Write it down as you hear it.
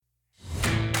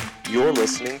You're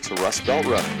listening to Rust Belt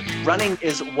Running. Running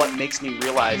is what makes me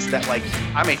realize that, like,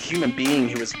 I'm a human being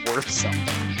who is worth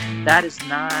something. That is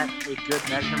not a good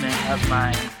measurement of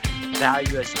my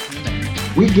value as a human.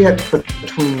 We get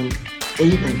between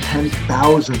 8,000 and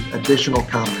 10,000 additional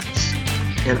comments,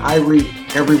 and I read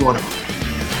every one of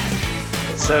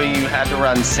them. So you had to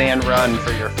run Sand Run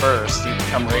for your first. You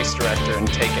become race director and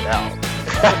take it out.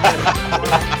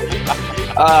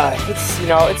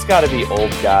 It's got to be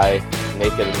old guy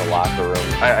naked in the locker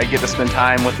room. I get to spend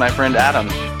time with my friend Adam.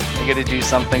 I get to do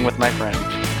something with my friend.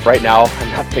 Right now, I'm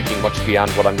not thinking much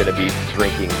beyond what I'm going to be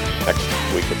drinking next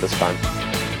week at this time.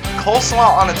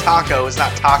 Coleslaw on a taco is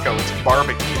not taco, it's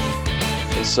barbecue.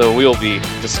 And so we will be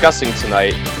discussing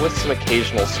tonight with some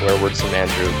occasional swear words from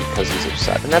Andrew because he's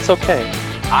upset, and that's okay.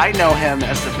 I know him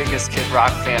as the biggest Kid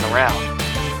Rock fan around.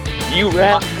 You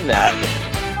ran that.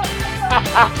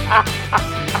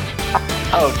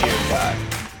 Oh, dear God.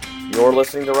 You're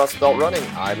listening to Rust Belt Running.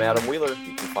 I'm Adam Wheeler.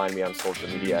 You can find me on social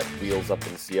media at Wheels Up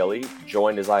in CLE.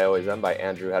 Joined as I always am by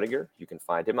Andrew Hediger. You can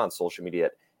find him on social media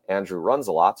at Andrew Runs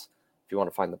a Lot. If you want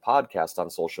to find the podcast on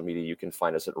social media, you can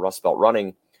find us at Rust Belt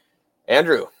Running.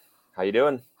 Andrew, how you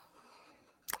doing?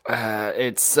 I'm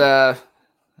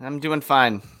doing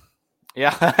fine.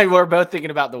 Yeah, we're both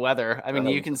thinking about the weather. I mean,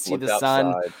 you can see the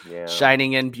sun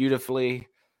shining in beautifully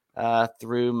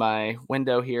through my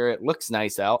window here. It looks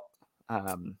nice out.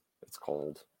 It's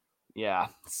cold. Yeah,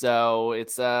 so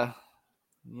it's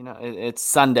it's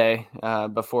Sunday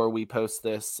before we post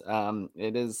this.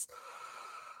 It is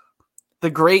the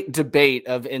great debate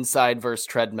of inside versus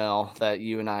treadmill that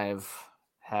you and I have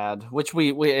had, which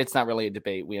we it's not really a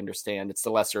debate. We understand it's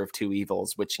the lesser of two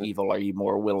evils. Which evil are you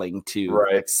more willing to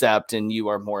accept? And you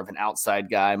are more of an outside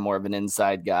guy, more of an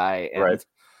inside guy.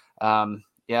 And,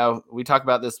 we talk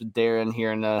about this with Deron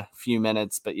here in a few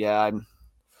minutes, but yeah,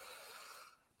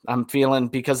 I'm feeling,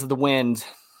 because of the wind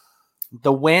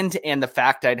and the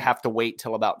fact I'd have to wait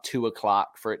till about 2:00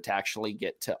 for it to actually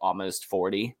get to almost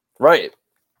 40. Right.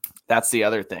 That's the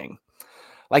other thing.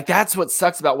 Like, that's what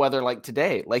sucks about weather like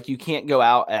today. Like, you can't go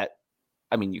out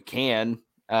you can,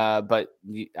 but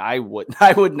I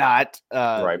would not,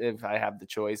 if I have the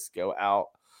choice, go out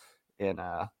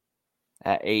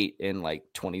at 8 in like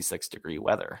 26-degree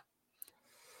weather.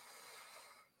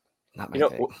 Not my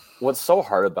thing. What's so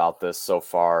hard about this so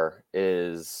far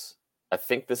is I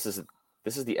think this is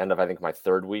the end of, I think, my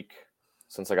third week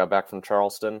since I got back from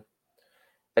Charleston.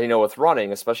 And, with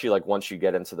running, especially like once you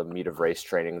get into the meat of race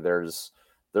training, there's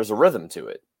a rhythm to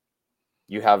it.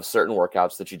 You have certain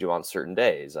workouts that you do on certain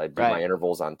days. I do my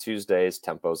intervals on Tuesdays,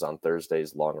 tempos on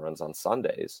Thursdays, long runs on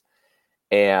Sundays.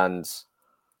 And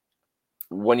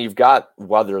when you've got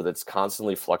weather that's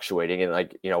constantly fluctuating, and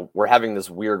we're having this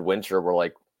weird winter where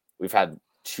like we've had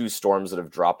 2 storms that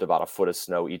have dropped about a foot of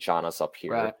snow each on us up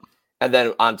here. Right. And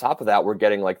then on top of that, we're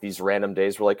getting like these random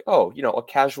days where like, a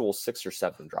casual 6 or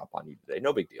 7 drop on you today.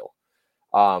 No big deal.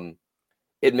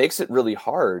 It makes it really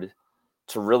hard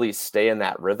to really stay in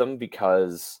that rhythm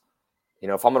because,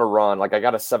 if I'm going to run, like I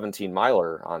got a 17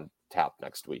 miler on tap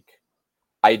next week.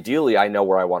 Ideally, I know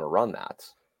where I want to run that.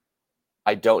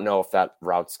 I don't know if that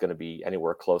route's going to be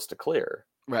anywhere close to clear.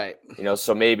 Right.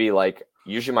 So maybe like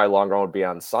usually my long run would be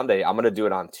on Sunday. I'm going to do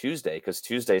it on Tuesday because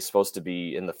Tuesday is supposed to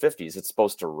be in the 50s. It's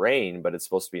supposed to rain, but it's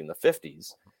supposed to be in the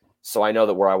 50s. So I know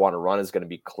that where I want to run is going to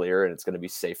be clear and it's going to be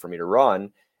safe for me to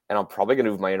run. And I'm probably going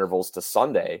to move my intervals to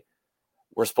Sunday.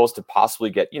 We're supposed to possibly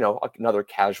get, another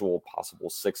casual possible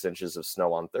 6 inches of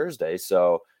snow on Thursday.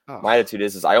 So my attitude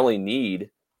is I only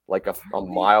need like a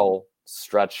mile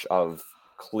stretch of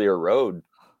clear road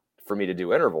for me to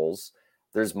do intervals.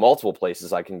 There's multiple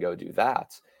places I can go do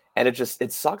that. And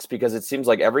it sucks because it seems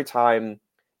like every time,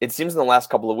 it seems in the last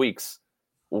couple of weeks,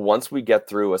 once we get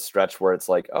through a stretch where it's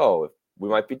like, we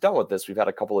might be done with this. We've had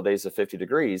a couple of days of 50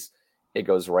 degrees. It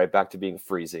goes right back to being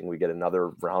freezing. We get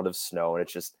another round of snow. And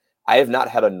I have not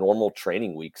had a normal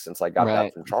training week since I got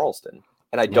back from Charleston.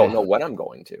 And I don't know when I'm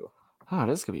going to. Oh, it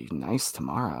is going to be nice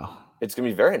tomorrow. It's going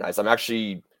to be very nice. I'm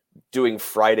actually doing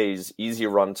Friday's easy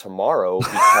run tomorrow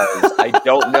because I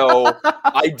don't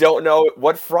know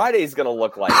what Friday's going to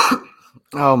look like.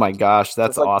 Oh my gosh,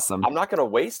 that's awesome. I'm not going to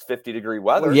waste 50-degree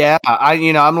weather. Yeah,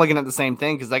 I'm looking at the same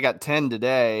thing because I got 10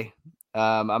 today.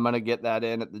 I'm going to get that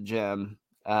in at the gym.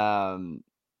 And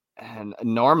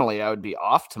normally I would be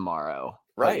off tomorrow.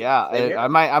 Right. But yeah, I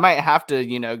might have to,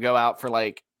 go out for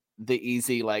like the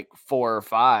easy like 4 or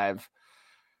 5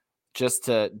 just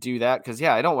to do that. Cause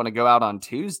I don't want to go out on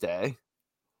Tuesday.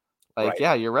 Like,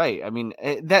 yeah, you're right. I mean,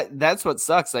 that's what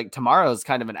sucks. Like tomorrow is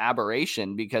kind of an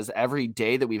aberration because every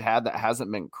day that we've had that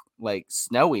hasn't been like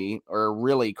snowy or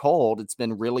really cold, it's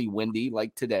been really windy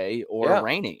like today or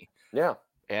rainy. Yeah.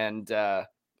 And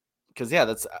because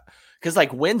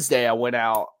like Wednesday I went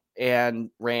out and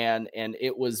ran and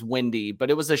it was windy, but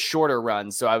it was a shorter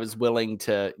run, so I was willing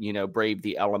to brave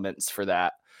the elements for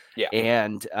that. Yeah.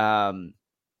 And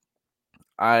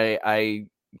I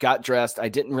got dressed. I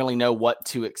didn't really know what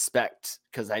to expect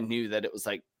because I knew that it was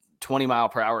like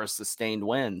 20-mile-per-hour sustained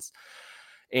winds.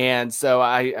 And so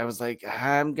I was like,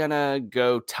 I'm gonna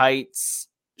go tights,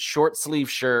 short sleeve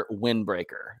shirt,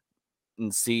 windbreaker,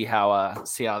 and see how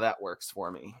that works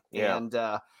for me. Yeah.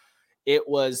 And it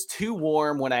was too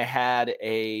warm when I had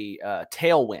a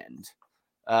tailwind,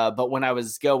 but when I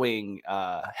was going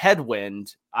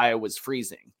headwind, I was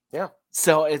freezing. Yeah.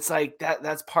 So it's like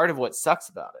that's part of what sucks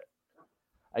about it.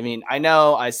 I mean, I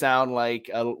know I sound like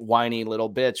a whiny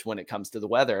little bitch when it comes to the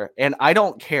weather, and I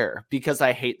don't care because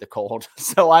I hate the cold.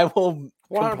 So I will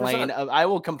 100%. complain. I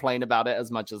will complain about it as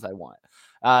much as I want.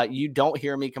 You don't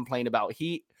hear me complain about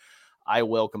heat. I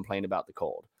will complain about the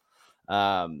cold.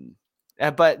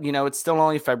 But it's still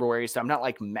only February, so I'm not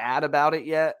like mad about it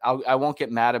yet. I won't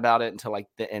get mad about it until like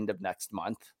the end of next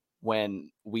month when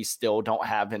we still don't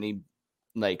have any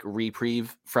like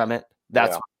reprieve from it.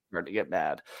 That's hard to get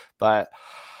mad, but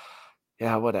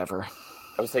yeah, whatever.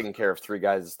 I was taking care of 3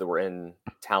 guys that were in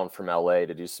town from LA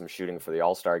to do some shooting for the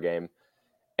All-Star game.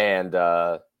 And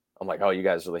I'm like, oh, you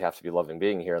guys really have to be loving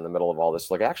being here in the middle of all this.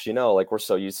 Like, actually, no, like we're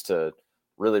so used to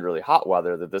really, really hot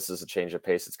weather that this is a change of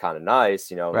pace. It's kind of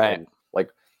nice, Right. And, like,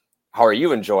 how are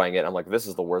you enjoying it? I'm like, this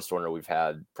is the worst winter we've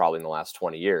had probably in the last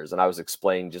 20 years. And I was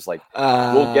explaining just like,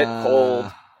 we'll get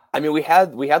cold. I mean, we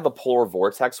had the polar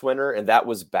vortex winter and that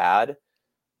was bad,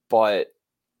 but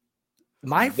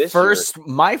my first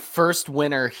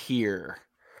winter here.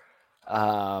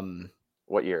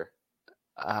 What year?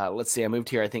 Let's see. I moved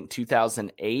here, I think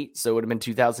 2008. So it would have been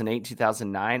 2008,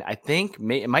 2009. I think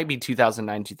it might be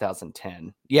 2009,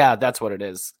 2010. Yeah, that's what it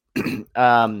is.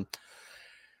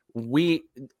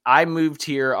 I moved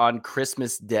here on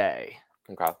Christmas Day.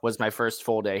 Okay. Was my first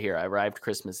full day here. I arrived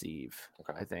Christmas Eve.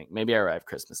 Okay. I think maybe I arrived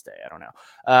Christmas Day. I don't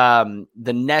know.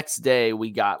 The next day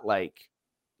we got like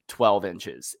 12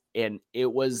 inches, and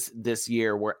it was this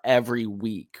year where every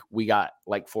week we got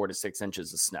like 4 to 6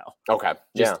 inches of snow. Okay.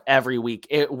 Just every week.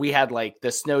 We had like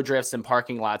the snow drifts in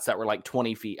parking lots that were like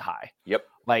 20 feet high. Yep.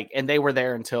 Like, and they were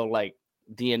there until like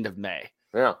the end of May.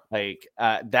 Yeah. Like,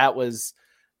 that was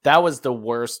the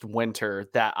worst winter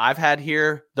that I've had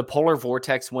here. The polar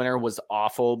vortex winter was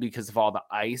awful because of all the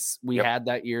ice we had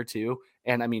that year too.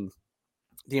 And I mean,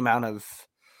 the amount of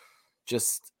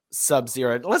just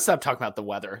sub-zero. Let's stop talking about the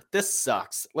weather. This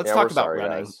sucks. Let's talk about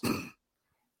running.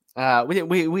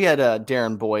 We had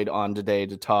Deron Boyd on today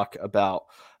to talk about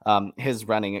his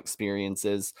running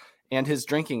experiences and his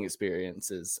drinking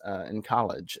experiences in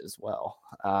college as well.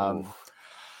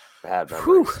 Bad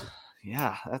memories.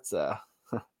 Yeah, that's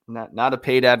not a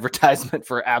paid advertisement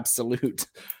for Absolute.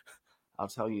 I'll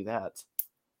tell you that.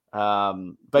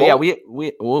 But yeah, we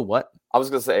what? I was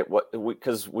gonna say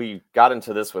because we got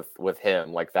into this with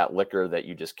him, like that liquor that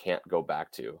you just can't go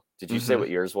back to. Did you say what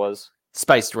yours was?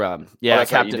 Spiced rum. Yeah,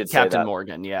 Captain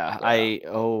Morgan. Yeah.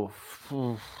 Yeah.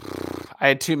 I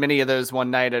had too many of those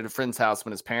one night at a friend's house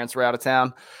when his parents were out of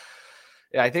town.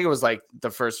 Yeah, I think it was like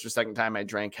the first or second time I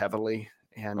drank heavily,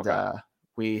 and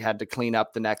we had to clean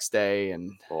up the next day,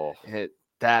 and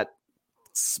that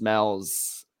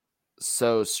smells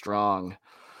so strong.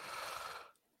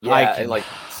 Yeah, and like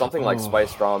something like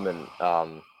spiced rum, and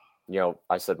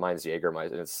I said mine's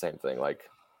Jägermeister, and it's the same thing. Like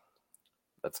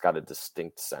that's got a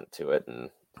distinct scent to it,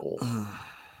 and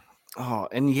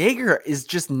and Jaeger is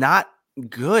just not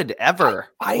good ever.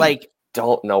 I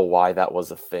don't know why that was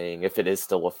a thing, if it is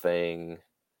still a thing.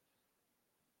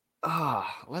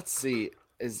 Let's see.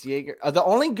 Is Jaeger the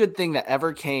only good thing that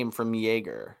ever came from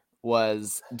Jaeger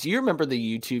was, do you remember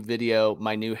the YouTube video,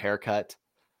 My New Haircut?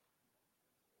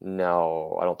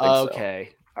 No, I don't think so.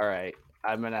 Okay. All right.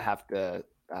 I'm going to have to,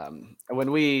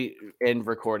 when we end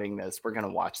recording this, we're going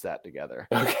to watch that together.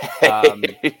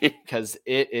 Okay. Because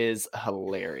it is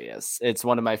hilarious. It's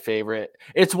one of my favorite.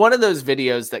 It's one of those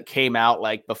videos that came out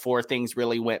like before things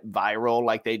really went viral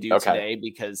like they do today,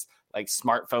 because like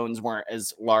smartphones weren't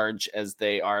as large as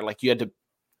they are. Like you had to,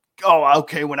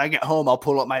 when I get home, I'll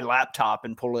pull up my laptop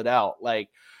and pull it out. Like,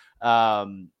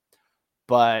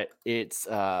 but it's,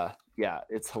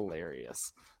 it's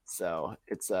hilarious. So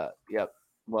it's yep.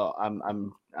 Well,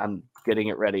 I'm getting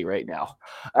it ready right now.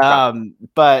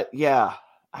 But yeah,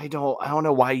 I don't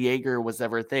know why Jaeger was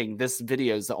ever a thing. This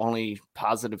video is the only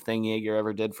positive thing Jaeger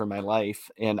ever did for my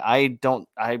life, and I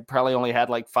probably only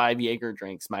had like 5 Jaeger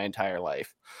drinks my entire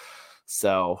life.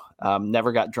 So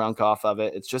never got drunk off of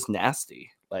it. It's just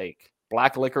nasty. Like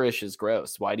black licorice is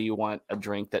gross. Why do you want a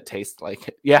drink that tastes like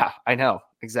it? Yeah, I know.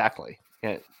 Exactly.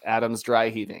 Yeah, Adam's dry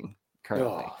heaving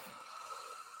currently. Oh.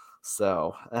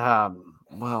 So,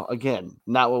 well, again,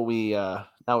 not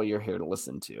what you're here to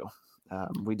listen to.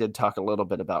 We did talk a little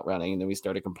bit about running, and then we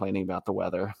started complaining about the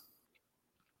weather.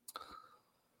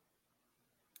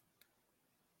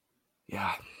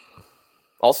 Yeah.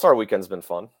 All-Star Weekend's been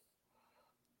fun.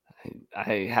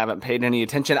 I haven't paid any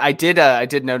attention. I did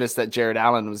notice that Jared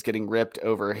Allen was getting ripped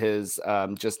over his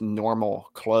just normal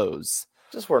clothes.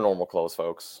 Just wear normal clothes,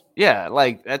 folks. Yeah,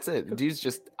 like that's it. Dude's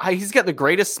just he's got the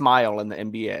greatest smile in the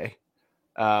NBA.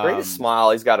 Greatest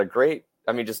smile. He's got a great,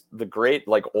 just the great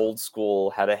like old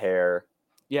school head of hair.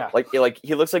 Yeah. Like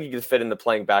he looks like he could fit into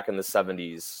playing back in the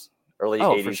 70s, early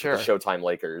 80s for sure. with the Showtime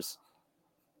Lakers.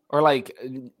 Or like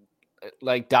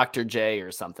Dr. J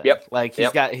or something. Yep. Like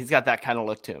he's got that kind of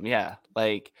look to him. Yeah.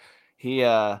 Like he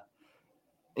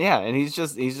and he's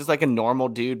just like a normal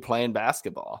dude playing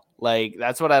basketball. Like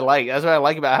that's what I like. That's what I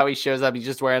like about how he shows up. He's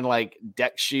just wearing like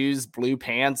deck shoes, blue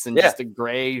pants, and just a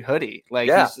gray hoodie. Like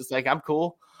he's just like, I'm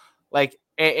cool. Like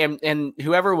and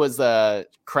whoever was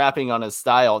crapping on his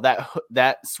style,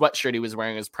 that sweatshirt he was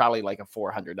wearing was probably like a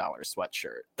 $400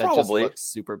 sweatshirt. That just looks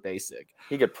super basic.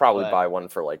 He could probably buy one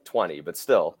for like 20, but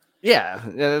still. Yeah,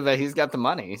 but he's got the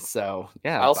money, so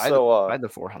yeah. I also buy the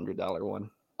 $400 one.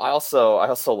 I also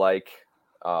like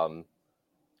how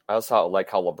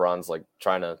LeBron's like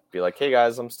trying to be like, hey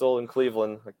guys, I'm still in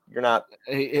Cleveland. Like, you're not.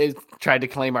 He tried to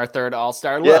claim our third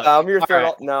All-Star. Yeah, Look, I'm your third.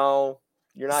 right. No,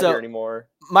 you're not here anymore.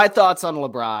 My thoughts on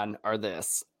LeBron are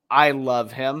this: I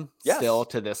love him still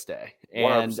to this day,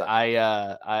 and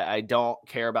 100%. I don't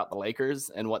care about the Lakers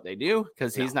and what they do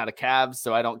because he's not a Cavs,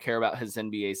 so I don't care about his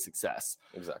NBA success.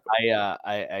 Exactly.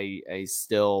 I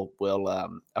still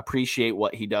will appreciate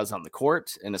what he does on the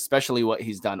court, and especially what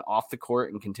he's done off the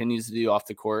court and continues to do off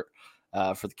the court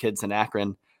for the kids in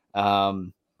Akron.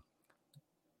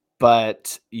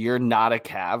 But you're not a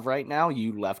Cav right now.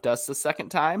 You left us the second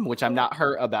time, which I'm not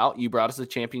hurt about. You brought us a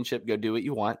championship. Go do what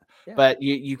you want. Yeah. But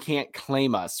you can't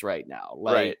claim us right now.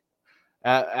 Like,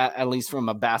 at least from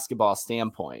a basketball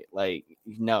standpoint. Like,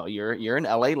 no, you're an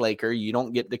LA Laker. You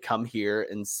don't get to come here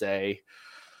and say,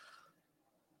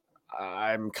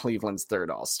 I'm Cleveland's third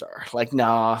All-Star. Like,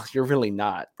 nah, you're really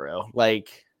not, bro.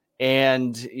 Like,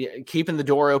 and keeping the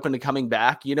door open to coming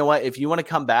back. You know what? If you want to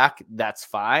come back, that's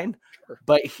fine. Sure.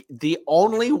 But the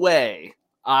only way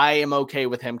I am okay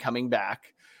with him coming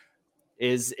back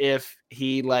is if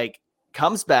he like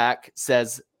comes back,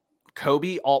 says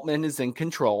Kobe Altman is in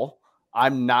control.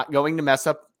 I'm not going to mess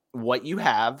up what you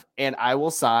have, and I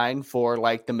will sign for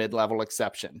like the mid-level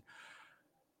exception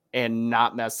and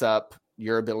not mess up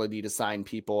your ability to sign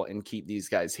people and keep these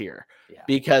guys here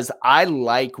because I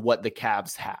like what the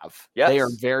Cavs have. Yes. They are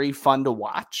very fun to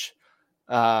watch.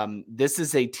 This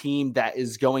is a team that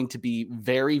is going to be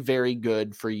very, very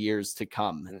good for years to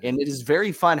come. Mm-hmm. And it is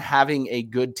very fun having a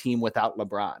good team without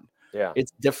LeBron. Yeah.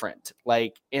 It's different.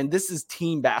 Like, and this is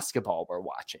team basketball we're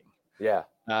watching. Yeah.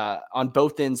 On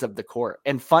both ends of the court.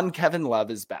 And Fun Kevin Love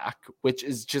is back, which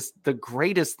is just the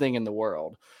greatest thing in the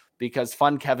world. Because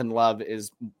Fun Kevin Love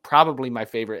is probably my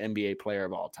favorite NBA player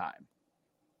of all time.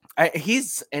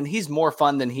 He's more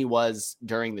fun than he was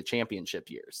during the championship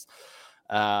years.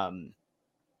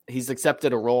 He's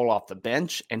accepted a role off the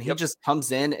bench, and he just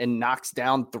comes in and knocks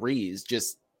down threes.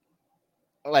 Just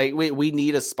like we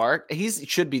need a spark. He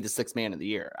should be the sixth man of the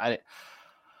year.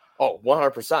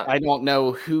 100%. I don't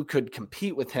know who could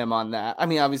compete with him on that. I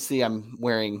mean, obviously, I'm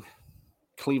wearing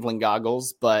Cleveland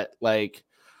goggles, but like.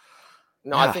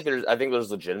 No, yeah. I think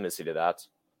there's legitimacy to that.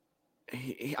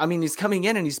 He's coming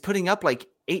in and he's putting up like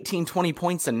 18, 20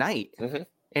 points a night. Mm-hmm.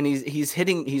 And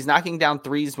he's knocking down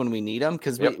threes when we need them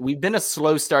because we've been a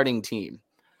slow starting team,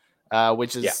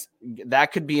 which is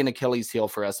that could be an Achilles heel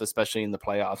for us, especially in the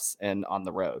playoffs and on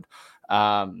the road.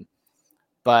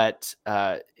 But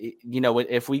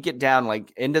if we get down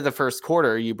like into the first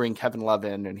quarter, you bring Kevin Love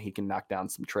in and he can knock down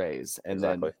some trays. And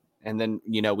then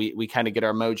we kind of get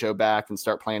our mojo back and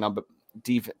start playing on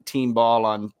team ball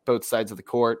on both sides of the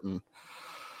court and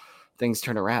things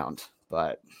turn around.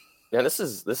 But yeah, this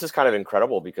is kind of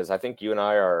incredible because I think you and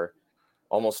I are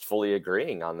almost fully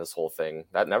agreeing on this whole thing.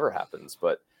 That never happens.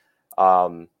 But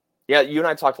you and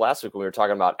I talked last week when we were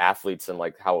talking about athletes and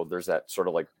like how there's that sort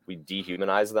of like we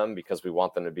dehumanize them because we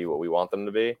want them to be what we want them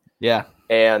to be. Yeah.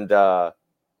 And I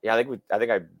think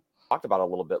I talked about it a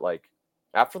little bit. Like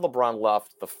after LeBron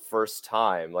left the first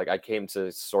time, like I came to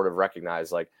sort of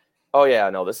recognize like, oh yeah,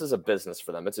 no, this is a business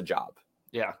for them. It's a job.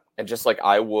 Yeah. And just like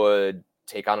I would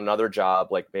take on another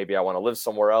job, like maybe I want to live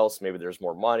somewhere else. Maybe there's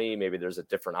more money. Maybe there's a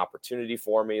different opportunity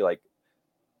for me. Like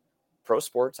pro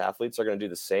sports, athletes are going to do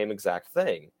the same exact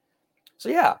thing. So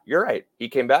yeah, you're right. He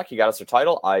came back. He got us a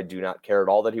title. I do not care at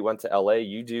all that he went to LA.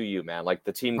 You do you, man. Like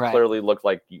the team clearly looked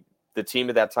like the team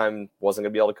at that time wasn't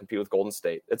going to be able to compete with Golden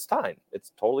State. It's time.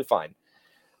 It's totally fine.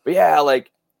 But yeah,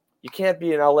 like you can't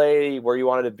be in LA where you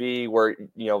wanted to be, where,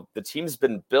 you know, the team's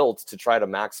been built to try to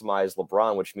maximize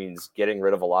LeBron, which means getting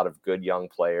rid of a lot of good young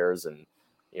players and,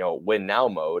 you know, win now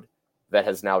mode that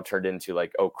has now turned into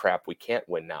like, oh crap, we can't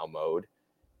win now mode.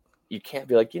 You can't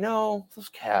be like, you know, those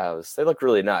Cavs, they look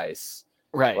really nice.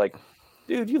 Right. Like,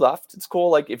 dude, you left. It's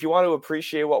cool. Like, if you want to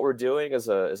appreciate what we're doing as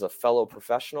a fellow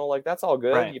professional, like that's all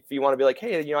good. Right. If you want to be like,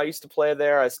 hey, you know, I used to play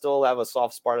there. I still have a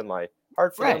soft spot in my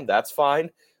heart for them. That's fine.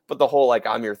 But the whole like,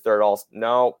 I'm your third all.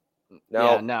 No.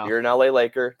 You're an LA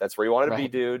Laker. That's where you wanted to be,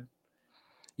 dude.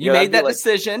 You made that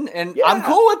decision, and I'm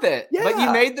cool with it. Yeah. But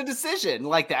you made the decision.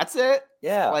 Like, that's it.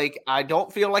 Yeah. Like, I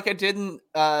don't feel like I did in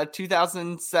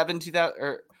 2007, 2000.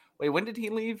 Or wait, when did he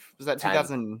leave? Was that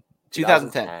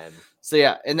 2010? So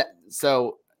yeah, and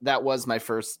so that was my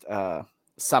first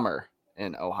summer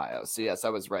in Ohio. So yes, I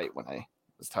was right when I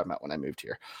was talking about when I moved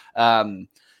here.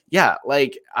 Yeah,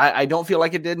 like I don't feel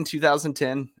like it did in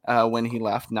 2010 when he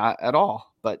left, not at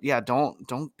all. But yeah,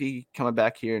 don't be coming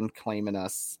back here and claiming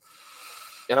us.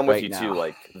 And I'm with you too.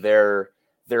 Like they're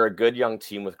a good young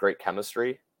team with great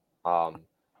chemistry,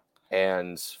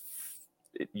 and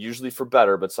usually for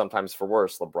better, but sometimes for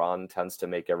worse. LeBron tends to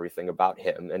make everything about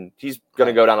him, and he's going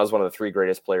to go down as one of the 3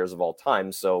 greatest players of all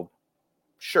time. So,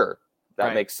 sure,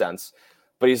 that makes sense.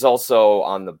 But he's also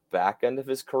on the back end of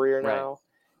his career now,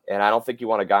 and I don't think you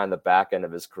want a guy on the back end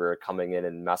of his career coming in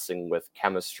and messing with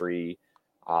chemistry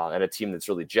and a team that's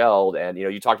really gelled. And you know,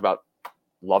 you talked about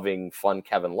loving fun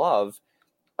Kevin Love.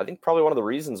 I think probably one of the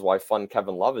reasons why fun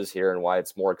Kevin Love is here and why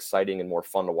it's more exciting and more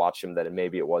fun to watch him than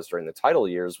maybe it was during the title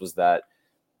years was that,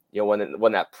 you know,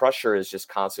 when that pressure is just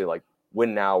constantly like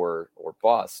win now or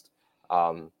bust.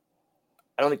 I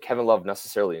don't think Kevin Love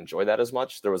necessarily enjoyed that as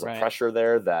much. There was a pressure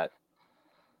there that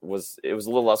was a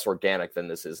little less organic than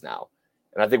this is now.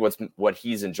 And I think what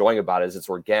he's enjoying about it is it's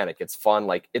organic. It's fun.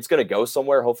 Like it's going to go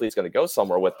somewhere. Hopefully it's going to go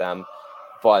somewhere with them.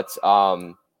 But,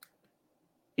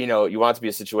 you know, you want it to be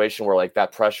a situation where like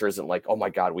that pressure isn't like, oh my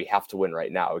God, we have to win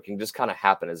right now. It can just kind of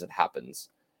happen as it happens.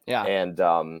 Yeah.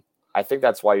 And, I think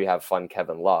that's why you have fun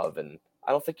Kevin Love, and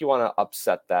I don't think you want to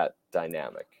upset that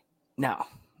dynamic. No,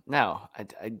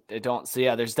 I don't. So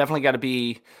yeah, there's definitely got to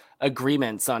be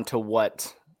agreements onto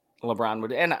what LeBron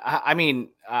would. And I mean,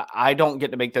 I don't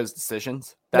get to make those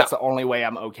decisions. That's the only way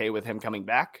I'm okay with him coming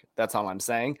back. That's all I'm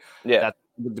saying. Yeah,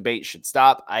 the debate should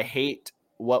stop. I hate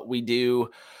what we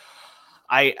do.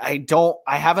 I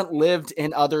haven't lived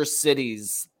in other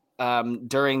cities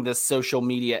during this social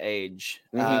media age.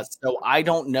 So I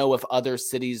don't know if other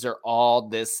cities are all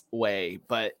this way,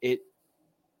 but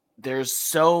there's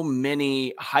so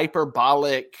many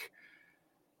hyperbolic,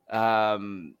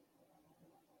 what's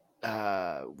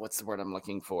the word I'm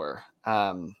looking for?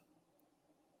 Don't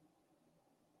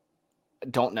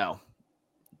know.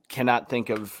 Cannot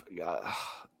think of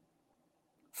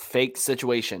fake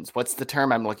situations. What's the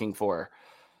term I'm looking for?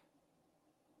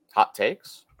 Hot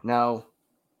takes? No.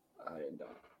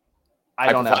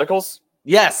 I don't know. Hypotheticals?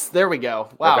 Yes, there we go.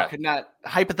 Wow, Okay. could not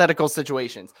hypothetical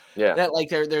situations. Yeah, That like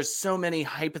there's so many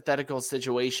hypothetical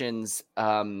situations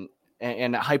and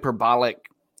hyperbolic,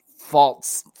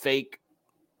 false, fake,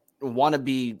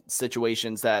 wannabe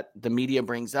situations that the media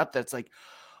brings up. That's like,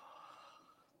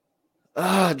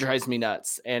 it drives me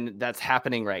nuts, and that's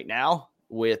happening right now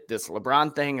with this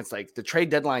LeBron thing. It's like the trade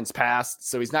deadline's passed,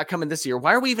 so he's not coming this year.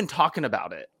 Why are we even talking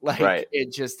about it? Like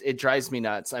it drives me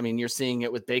nuts. I mean, you're seeing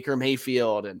it with Baker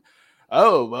Mayfield and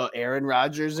Aaron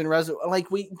Rodgers and like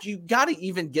you got to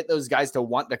even get those guys to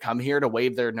want to come here to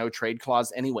waive their no trade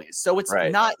clause anyways. So it's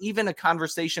not even a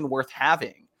conversation worth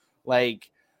having.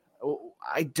 Like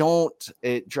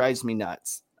it drives me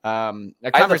nuts.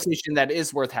 A conversation that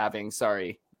is worth having.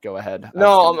 Sorry. Go ahead.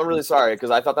 No, I'm really sorry because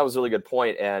I thought that was a really good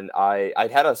point, and I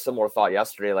had a similar thought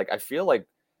yesterday. Like I feel like,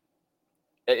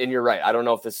 and you're right. I don't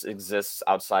know if this exists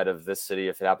outside of this city,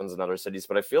 if it happens in other cities,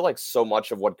 but I feel like so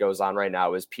much of what goes on right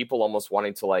now is people almost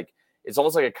wanting to like. It's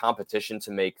almost like a competition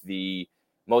to make the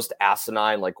most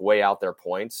asinine, like way out their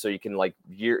points, so you can like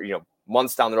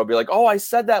months down the road be like, oh, I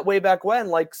said that way back when.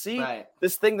 Like, see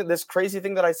this crazy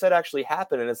thing that I said actually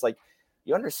happened, and it's like.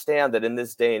 You understand that in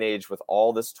this day and age with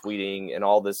all this tweeting and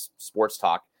all this sports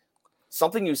talk,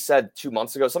 something you said 2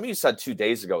 months ago, something you said 2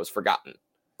 days ago is forgotten.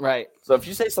 Right. So if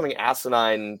you say something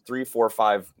asinine 3, 4,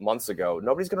 5 months ago,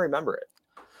 nobody's going to remember it.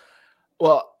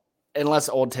 Well, unless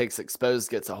Old Takes Exposed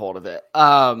gets a hold of it.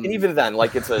 And even then,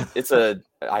 like it's a,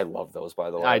 I love those, by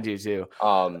the way. I do too.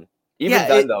 Even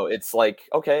then, though, it's like,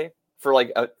 okay,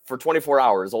 for 24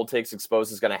 hours, Old Takes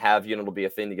Exposed is going to have you, and it'll be a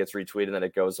thing that gets retweeted, and then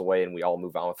it goes away, and we all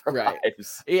move on with our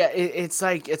lives. Yeah, it's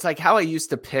like how I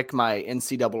used to pick my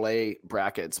NCAA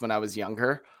brackets when I was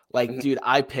younger. Like, dude,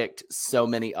 I picked so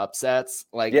many upsets.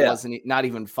 Like, it wasn't not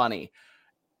even funny.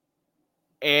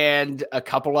 And a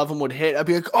couple of them would hit. I'd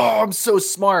be like, oh, I'm so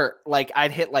smart. Like,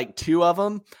 I'd hit like 2 of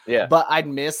them, but I'd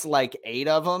miss like 8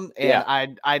 of them.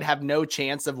 And I'd have no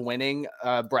chance of winning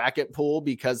a bracket pool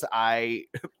because I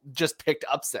just picked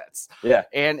upsets. Yeah.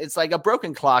 And it's like a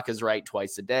broken clock is right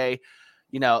twice a day,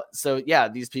 you know? So yeah,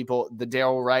 these people, the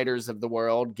Daryl Writers of the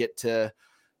world get to,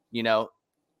 you know,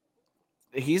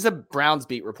 he's a Browns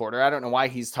beat reporter. I don't know why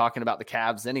he's talking about the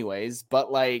Cavs anyways,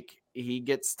 but like he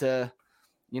gets to,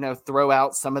 you know, throw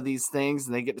out some of these things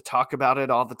and they get to talk about it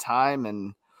all the time.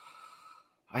 And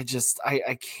I don't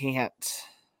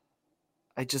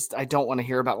want to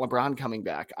hear about LeBron coming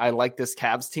back. I like this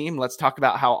Cavs team. Let's talk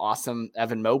about how awesome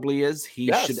Evan Mobley is. He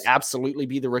should absolutely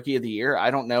be the rookie of the year.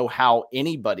 I don't know how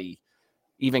anybody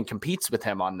even competes with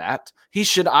him on that. He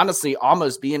should honestly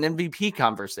almost be in MVP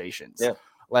conversations. Yeah.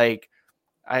 Like,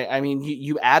 I mean,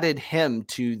 you added him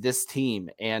to this team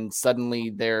and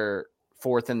suddenly they're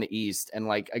 4th in the East and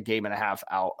like a game and a half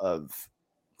out of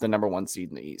the number 1 seed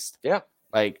in the East. Yeah.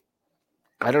 Like,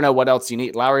 I don't know what else you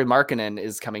need. Lauri Markkanen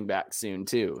is coming back soon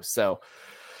too. So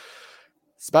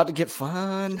it's about to get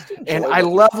fun. And I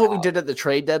love what we did at the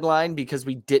trade deadline because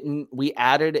we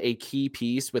added a key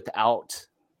piece without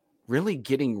really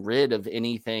getting rid of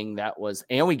anything that was,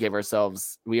 and we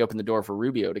opened the door for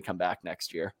Rubio to come back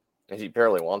next year. He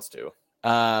barely wants to.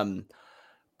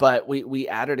 But we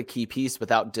added a key piece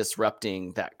without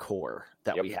disrupting that core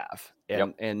that we have.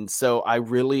 And so I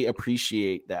really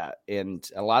appreciate that. And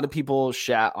a lot of people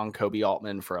shat on Kobe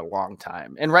Altman for a long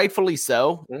time, and rightfully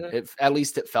so. At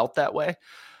least it felt that way.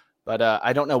 But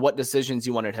I don't know what decisions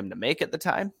you wanted him to make at the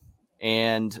time.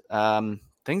 And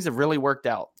things have really worked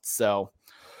out. So,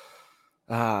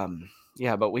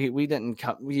 yeah, but you didn't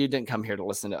come here to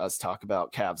listen to us talk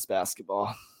about Cavs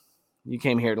basketball. You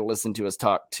came here to listen to us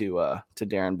talk to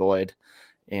Deron Boyd,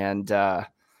 and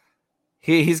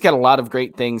he's got a lot of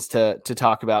great things to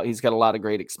talk about. He's got a lot of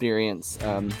great experience,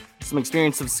 some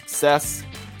experience of success,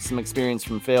 some experience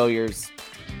from failures,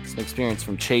 some experience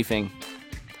from chafing.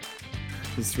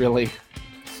 He's really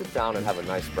sit down and have a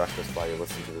nice breakfast while you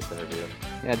listen to this interview.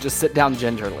 Yeah, just sit down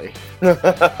gingerly.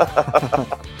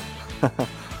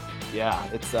 Yeah,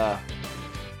 it's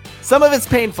some of it's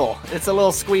painful. It's a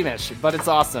little squeamish, but it's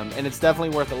awesome, and it's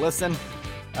definitely worth a listen.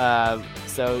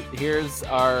 So here's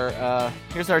our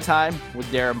time with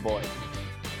Deron Boyd.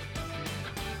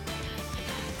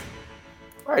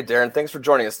 All right, Deron, thanks for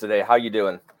joining us today. How you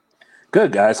doing?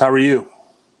 Good, guys. How are you?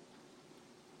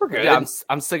 We're good. Yeah,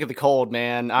 I'm sick of the cold,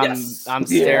 man. I'm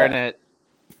staring at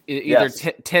either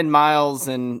 10 miles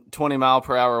and 20 mile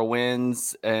per hour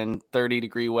winds and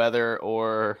 30-degree weather,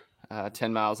 or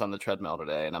 10 miles on the treadmill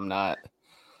today, and I'm not.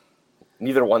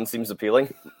 Neither one seems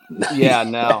appealing. Yeah,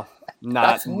 no,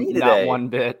 not one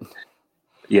bit.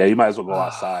 Yeah, you might as well go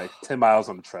outside. 10 miles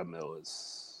on the treadmill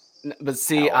is. But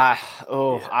see,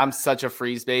 I'm such a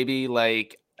freeze baby.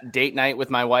 Like, date night with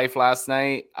my wife last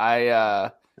night,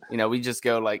 we just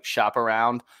go like shop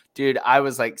around. Dude, I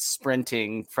was like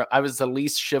sprinting I was the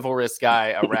least chivalrous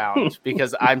guy around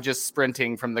because I'm just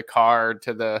sprinting from the car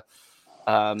to the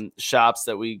shops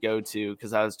that we go to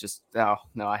because I was just no,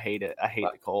 I hate it. I hate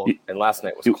the cold. And last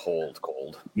night was cold.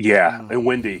 Yeah, and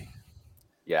windy.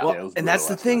 Yeah. Well, and that's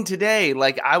the thing today.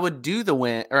 Like, I would do the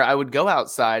wind, or I would go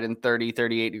outside in 30,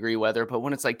 38-degree weather, but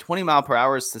when it's like 20 mile per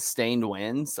hour sustained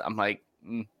winds, I'm like,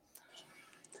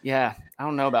 yeah, I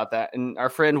don't know about that. And our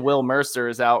friend Will Mercer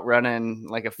is out running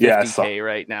like a 50K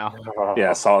right now.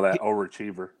 Yeah, I saw that.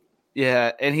 Overachiever.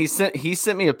 Yeah, and he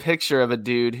sent me a picture of a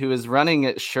dude who is running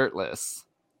it shirtless.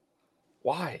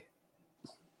 Why?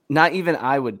 Not even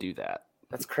I would do that.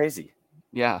 That's crazy.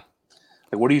 Yeah.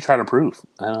 Like, what are you trying to prove?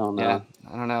 I don't know. Yeah,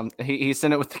 I don't know. He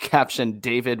sent it with the caption,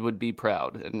 "David would be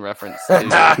proud," in reference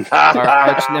to our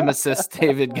arch nemesis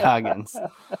David Goggins.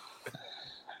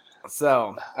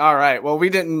 So, all right. Well, we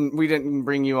didn't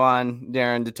bring you on,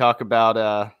 Deron, to talk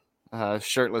about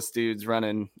shirtless dudes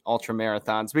running ultra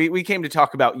marathons. We came to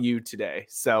talk about you today.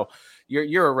 So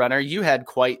you're a runner. You had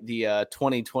quite the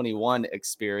 2021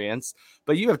 experience,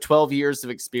 but you have 12 years of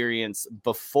experience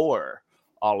before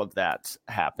all of that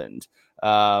happened.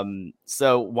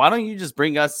 So why don't you just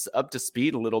bring us up to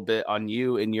speed a little bit on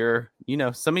you and your,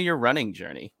 some of your running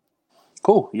journey?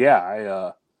 Cool. Yeah.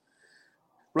 I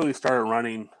really started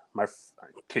running. I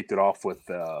kicked it off with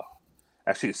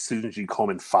actually a Susan G.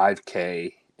 Komen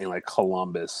 5K in like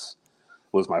Columbus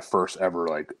was my first ever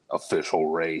like official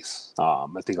race. I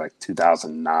think like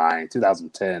 2009,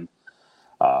 2010.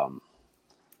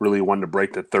 Really wanted to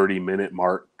break the 30-minute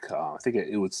mark. I think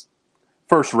it was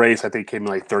first race. I think came in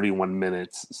like 31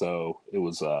 minutes. So it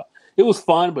was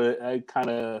fun, but I kind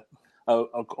of an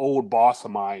old boss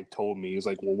of mine told me, he's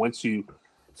like, well, once you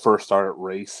first start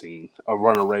racing or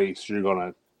run a race, you're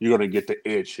gonna get the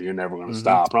itch and you're never gonna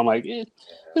stop. And I'm like,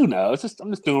 who knows? I'm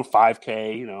just doing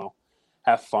 5K,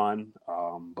 have fun.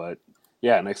 But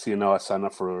yeah, next thing you know, I signed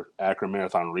up for Akron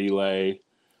Marathon Relay.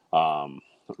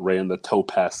 Ran the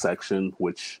towpath section,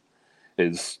 which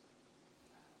is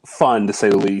fun to say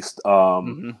the least.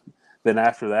 Then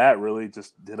after that, really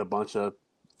just did a bunch of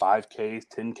 5Ks,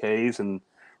 10Ks, and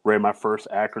ran my first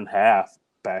Akron half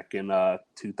back in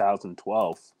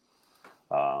 2012.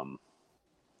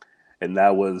 And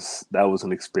that was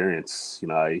an experience.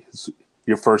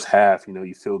 Your first half,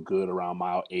 you feel good around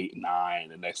mile 8,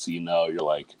 9, and next thing you know, you're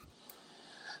like,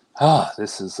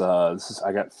 this is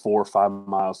I got 4 or 5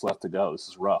 miles left to go. This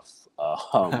is rough.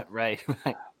 Right.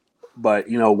 But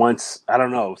once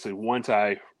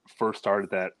I first started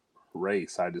that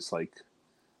race, I just like,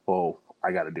 well,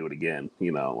 I got to do it again.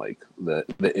 Like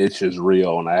the itch is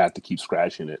real, and I have to keep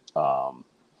scratching it.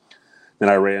 Then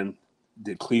I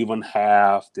did Cleveland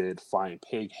half, did Flying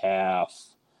Pig half,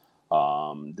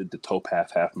 did the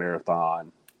towpath half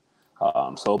marathon.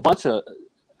 So a bunch of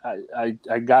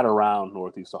I got around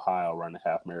Northeast Ohio running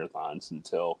half marathons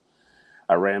until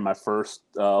I ran my first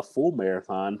full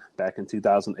marathon back in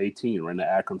 2018, ran the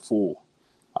Akron Full.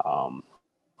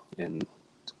 And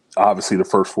obviously the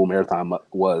first full marathon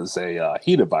was a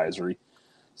heat advisory.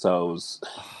 So it was...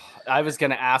 I was going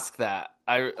to ask that.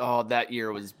 That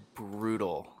year was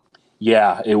brutal.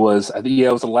 Yeah, it was. I think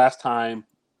it was the last time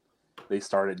they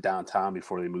started downtown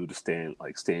before they moved to Stan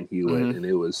Hewlett. And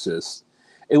it was just,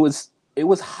 it was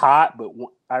hot, but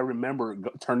I remember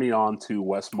turning on to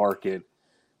West Market,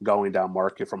 going down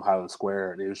Market from Highland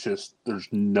Square, and it was just, there's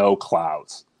no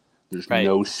clouds. There's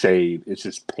no shade. It's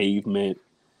just pavement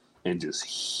and just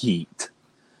heat.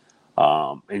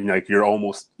 And like you're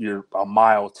a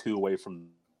mile or two away from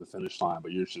the finish line,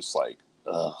 but you're just like,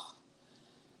 ugh.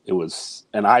 It was,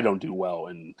 and I don't do well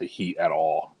in the heat at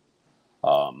all.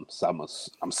 So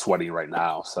I'm sweating right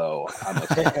now. So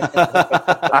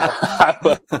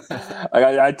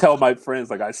I tell my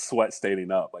friends, like, I sweat standing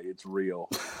up, like it's real.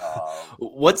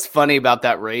 What's funny about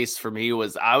that race for me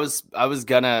was I was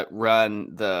gonna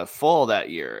run the full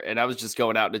that year, and I was just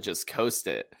going out to just coast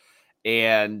it.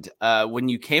 And when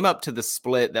you came up to the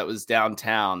split that was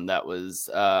downtown, that was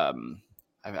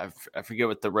I forget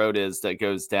what the road is that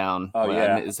goes down. Oh,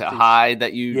 yeah. Is it high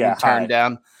that you turn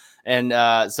down? And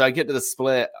so I get to the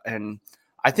split, and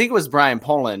I think it was Brian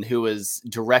Poland who was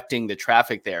directing the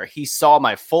traffic there. He saw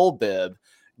my full bib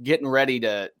getting ready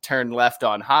to turn left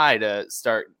on high to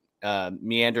start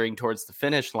meandering towards the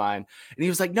finish line. And he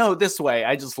was like, no, this way.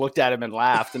 I just looked at him and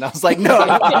laughed. And I was like, no,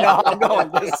 I'm going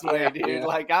this way, dude. Yeah.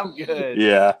 Like, I'm good.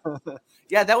 Yeah.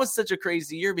 Yeah, that was such a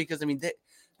crazy year because, I mean,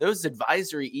 those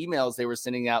advisory emails they were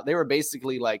sending out, they were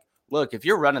basically like, look, if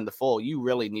you're running the full, you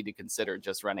really need to consider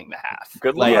just running the half.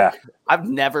 Good luck. Like, I've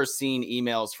never seen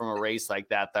emails from a race like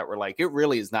that were like, it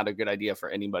really is not a good idea for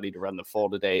anybody to run the full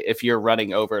today if you're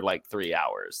running over like 3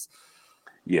 hours.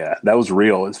 Yeah, that was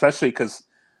real, especially because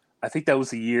I think that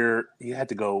was the year you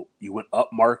went up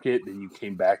Market, then you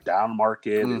came back down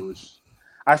Market. It was,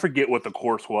 I forget what the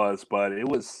course was, but it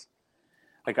was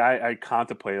like, I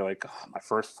contemplated like, my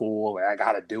first full, like, I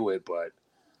got to do it, but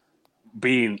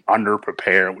being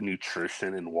underprepared with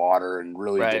nutrition and water and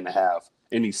really didn't have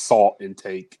any salt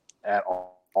intake at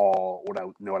all. What I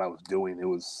was doing,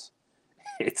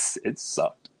 it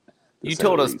sucked. You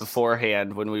told us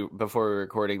beforehand before we were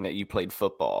recording that you played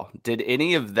football. Did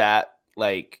any of that,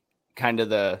 like, kind of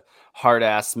the hard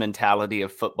ass mentality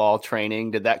of football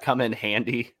training, did that come in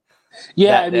handy?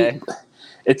 Yeah, I mean,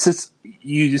 it's just,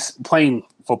 you just playing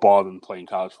football and playing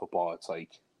college football. It's like,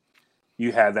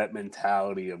 you have that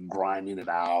mentality of grinding it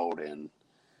out and,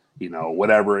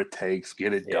 whatever it takes,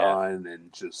 get it done.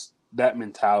 And just that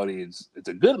mentality it's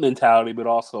a good mentality, but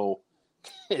also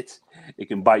it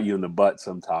can bite you in the butt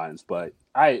sometimes. But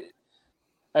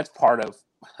that's part of,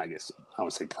 I guess I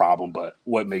would say problem, but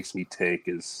what makes me tick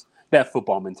is that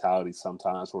football mentality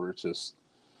sometimes where it's just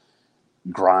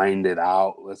grind it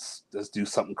out. Let's do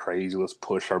something crazy. Let's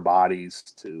push our bodies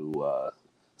to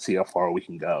see how far we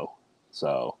can go.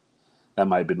 So that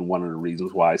might have been one of the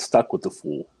reasons why I stuck with the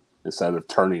full instead of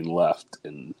turning left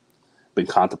and been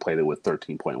contemplated with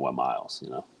 13.1 miles,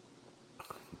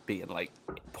 Being like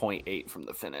 0.8 from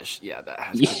the finish. Yeah, that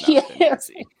has been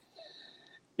easy.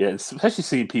 Yeah, especially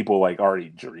seeing people like already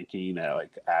drinking at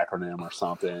like acronym or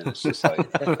something. It's just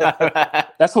like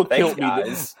that's what Thanks, killed me.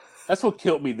 guys. That's what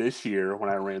killed me this year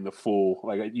when I ran the full.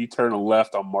 Like you turn a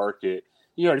left on Market,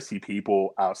 you already see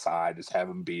people outside just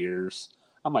having beers.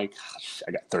 I'm like, gosh,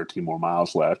 I got 13 more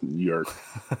miles left, and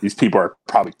these people are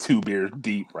probably 2 beers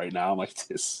deep right now. I'm like,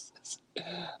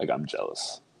 I'm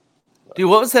jealous. Dude,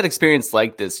 what was that experience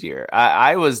like this year?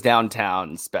 I was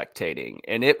downtown spectating,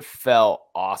 and it felt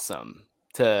awesome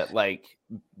to like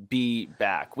be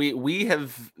back. We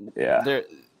have the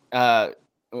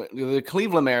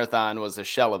Cleveland Marathon was a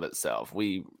shell of itself.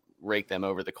 We raked them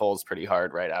over the coals pretty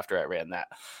hard right after I ran that.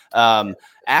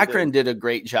 Akron did a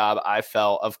great job, I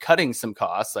felt, of cutting some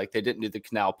costs. Like they didn't do the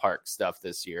Canal Park stuff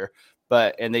this year,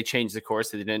 and they changed the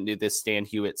course. They didn't do this Stan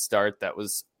Hewitt start that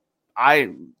was,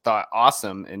 I thought,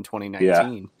 awesome in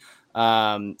 2019.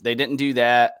 They didn't do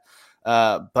that.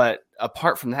 But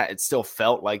apart from that, it still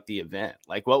felt like the event.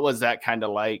 Like, what was that kind of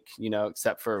like,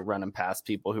 except for running past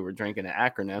people who were drinking an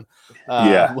acronym?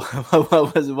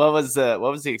 What was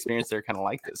the experience there kind of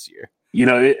like this year?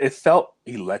 It felt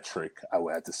electric, I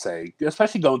would have to say,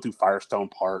 especially going through Firestone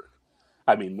Park.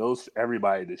 I mean,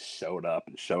 everybody just showed up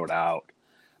and showed out.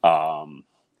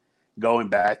 Going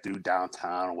back through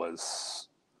downtown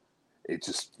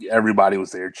everybody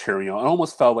was there cheering on. It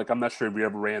almost felt like, I'm not sure if you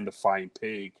ever ran the Flying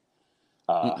Pig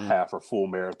half or full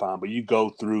marathon, but you go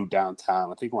through downtown,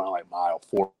 I think around like mile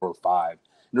 4 or 5, and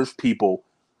there's people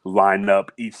lined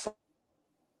up each side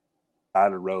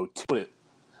of the road to it,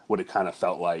 what it kind of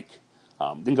felt like.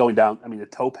 Then going down, I mean, the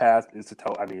towpath is the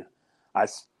tow. I mean, I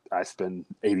spend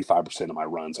 85% of my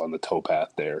runs on the towpath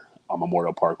there on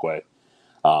Memorial Parkway.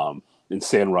 And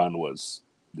San Run was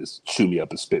just chew me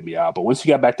up and spit me out. But once you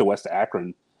got back to West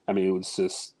Akron, I mean, it was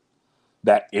just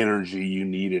that energy you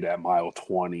needed at mile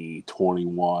 20,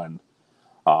 21.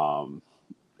 I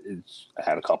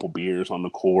had a couple beers on the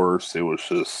course. It was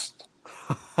just,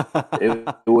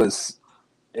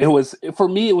 for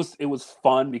me, it was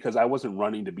fun because I wasn't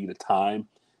running to beat a time.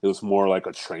 It was more like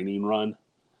a training run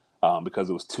because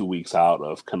it was 2 weeks out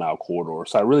of Canal Corridor.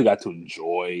 So I really got to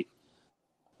enjoy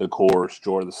the course,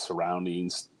 enjoy the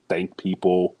surroundings, thank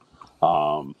people.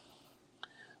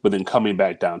 But then coming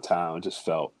back downtown, it just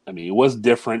felt, I mean, it was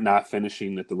different not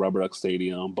finishing at the Rubber Duck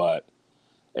Stadium, but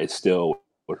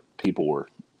people were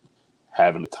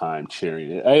having a time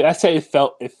cheering. I say it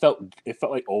felt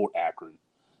like old Akron.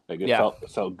 Like it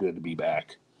felt good to be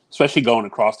back, especially going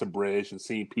across the bridge and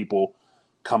seeing people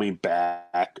coming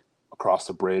back across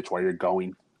the bridge while you're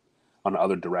going on the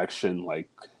other direction. Like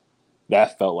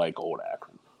that felt like old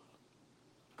Akron.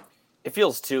 It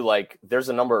feels too like there's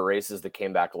a number of races that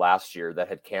came back last year that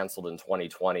had canceled in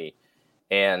 2020.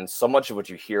 And so much of what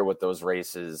you hear with those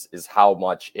races is how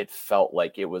much it felt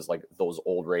like it was like those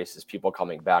old races, people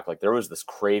coming back. Like there was this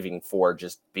craving for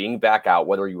just being back out,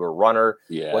 whether you were a runner,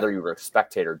 whether you were a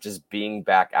spectator, just being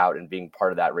back out and being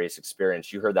part of that race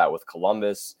experience. You heard that with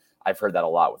Columbus. I've heard that a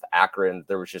lot with Akron.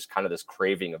 There was just kind of this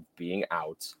craving of being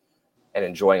out and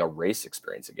enjoying a race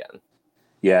experience again.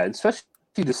 Yeah, especially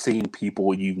just seeing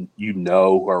people who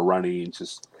are running,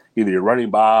 just either you're running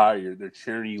by or they're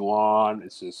cheering you on.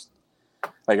 It's just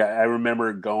like I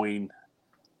remember going,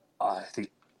 I think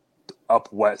up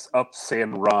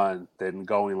San Run, then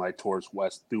going like towards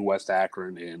through West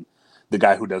Akron, and the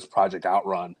guy who does Project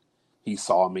Outrun, he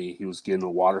saw me. He was getting a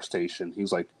water station. He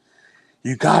was like,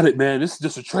 "You got it, man. This is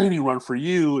just a training run for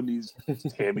you." And he's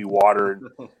handing me water,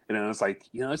 and I was like,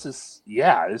 this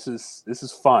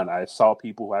is fun. I saw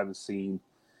people who I haven't seen,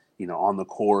 on the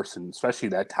course, and especially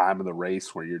that time of the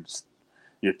race where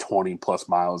you're 20 plus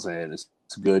miles in. It's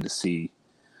good to see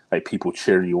like people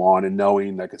cheering you on, and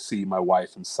knowing I could see my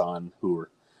wife and son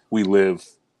we live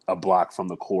a block from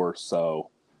the course, so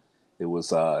it was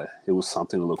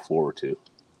something to look forward to.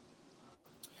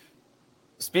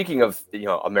 Speaking of,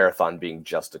 a marathon being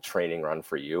just a training run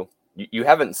for you, you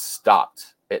haven't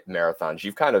stopped at marathons.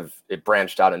 You've it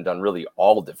branched out and done really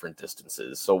all different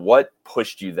distances. So what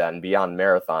pushed you then beyond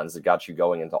marathons that got you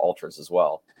going into ultras as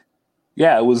well?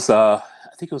 Yeah, it was, I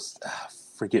think it was,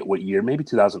 forget what year, maybe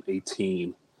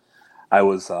 2018. I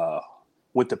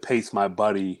went to pace my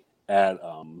buddy at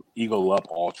Eagle Up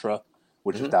Ultra,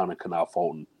 which is down in Canal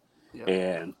Fulton. Yep.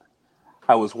 And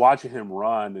I was watching him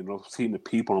run and seeing the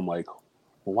people. And I'm like,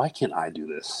 well, why can't I do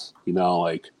this?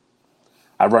 Like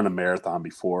I've run a marathon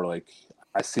before. Like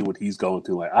I see what he's going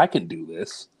through. Like I can do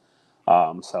this.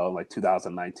 So in like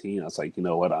 2019, I was like, you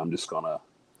know what? I'm just going to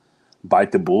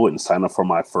bite the bullet and sign up for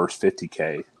my first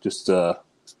 50K just to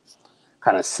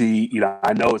kind of see,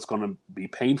 I know it's going to be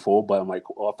painful, but I'm like,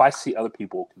 well, if I see other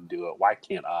people can do it, why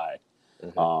can't I?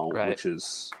 Right. Which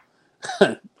is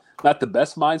not the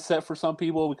best mindset for some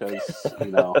people because,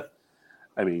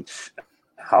 I mean,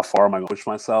 how far am I going to push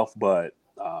myself? But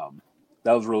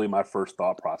that was really my first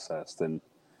thought process. And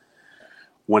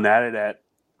went at it at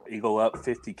Eagle Up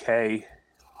 50K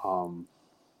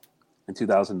in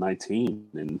 2019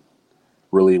 and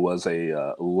really was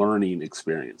a learning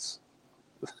experience.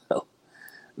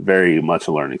 Very much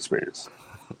a learning experience.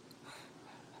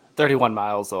 31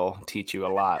 miles will teach you a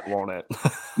lot, won't it?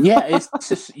 Yeah, it's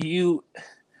just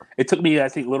it took me, I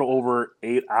think, a little over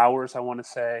 8 hours, I want to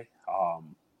say.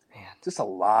 Just a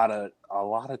lot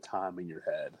of time in your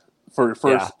head for your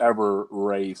first ever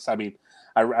race. I mean,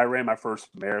 I ran my first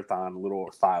marathon a little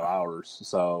over 5 hours,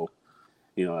 so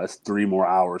that's 3 more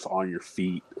hours on your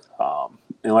feet.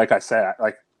 And like I said,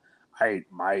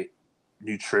 my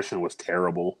nutrition was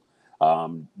terrible.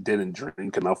 Didn't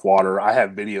drink enough water. I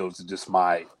have videos of just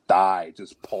my thigh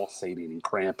just pulsating and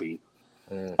cramping.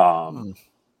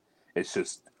 It's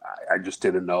just I just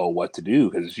didn't know what to do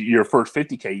because your first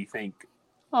 50K, you think,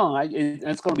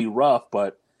 it's going to be rough,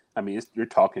 but I mean, you're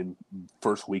talking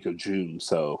first week of June,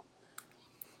 so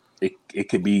it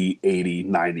could be 80,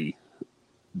 90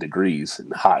 degrees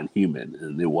and hot and humid,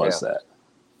 and it was that.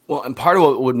 Well, and part of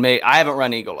what would make, I haven't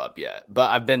run Eagle Up yet, but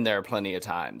I've been there plenty of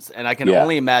times. And I can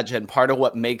only imagine part of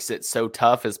what makes it so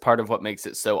tough is part of what makes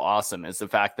it so awesome is the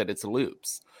fact that it's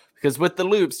loops. Because with the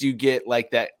loops, you get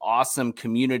like that awesome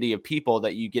community of people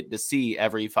that you get to see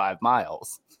every 5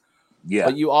 miles. Yeah.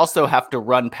 But you also have to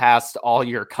run past all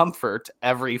your comfort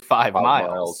every 5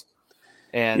 miles.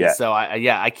 And so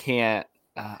I can't,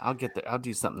 I'll get there. I'll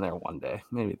do something there one day,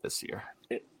 maybe this year.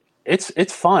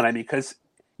 It's fun. I mean, because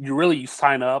you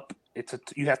sign up.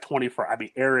 You have 24. I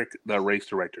mean, Eric, the race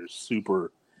director, is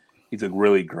super. He's a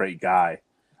really great guy.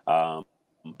 But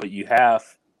you have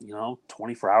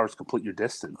 24 hours to complete your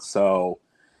distance. So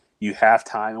you have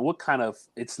time. And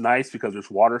it's nice because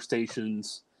there's water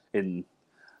stations in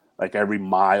like every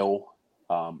mile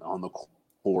on the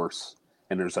course,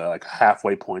 and there's a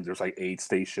halfway point. There's like aid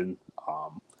station.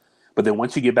 But then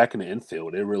once you get back in the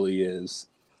infield, it really is.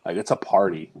 Like it's a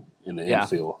party in the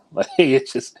infield. Like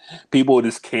it's just people would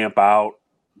just camp out,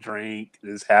 drink,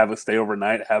 just stay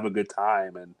overnight, have a good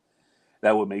time, and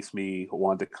that what makes me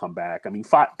want to come back. I mean,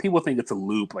 people think it's a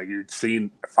loop, like you're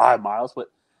seeing 5 miles, but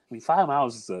I mean 5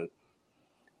 miles is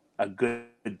a good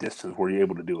distance where you're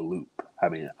able to do a loop. I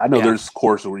mean, I know there's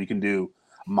courses where you can do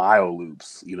mile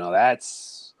loops.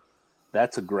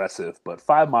 That's aggressive, but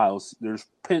 5 miles there's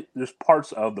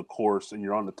parts of the course, and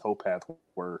you're on the towpath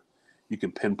where you can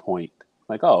pinpoint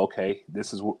like, oh, okay,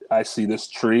 this is I see this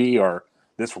tree or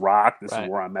this rock. This is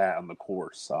where I'm at on the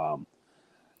course.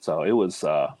 So it was.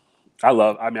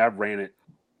 I've ran it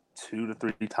 2 to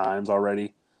 3 times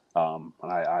already.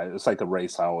 It's like a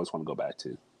race I always want to go back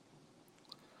to.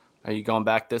 Are you going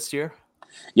back this year?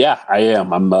 Yeah, I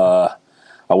am. I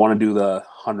want to do the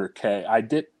 100K. I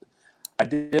did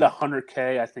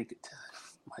 100K. I think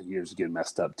my years are getting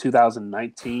messed up.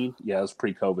 2019. Yeah, it was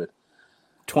pre-COVID.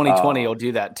 2020 will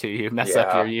do that to you, mess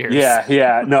up your years.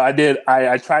 Yeah. No, I did.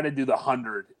 I tried to do the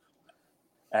 100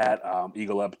 at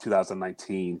Eagle Up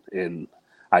 2019, and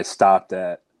I stopped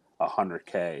at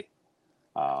 100K.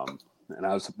 And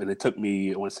it took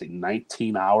me, I want to say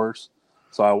 19 hours.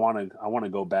 So I want to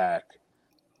go back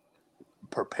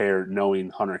prepared,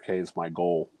 knowing 100K is my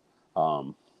goal.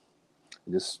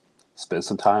 Just spend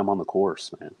some time on the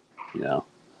course, man.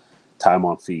 Time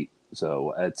on feet.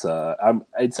 So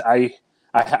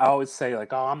I always say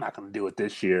like, oh, I'm not going to do it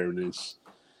this year. And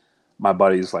my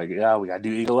buddy's like, yeah, we got to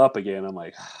do Eagle Up again. I'm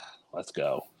like, let's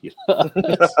go.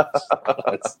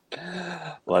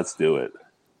 Let's do it.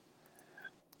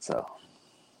 So,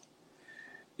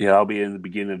 yeah, I'll be in the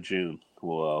beginning of June.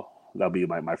 Well, that'll be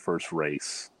my first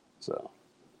race. So,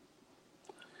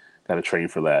 got to train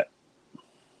for that.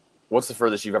 What's the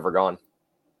furthest you've ever gone?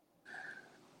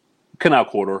 Canal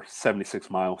Corridor, 76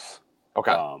 miles.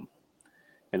 Okay.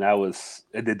 And I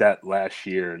did that last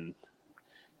year, and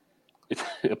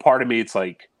a part of me, it's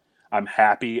like I'm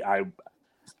happy.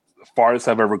 Farthest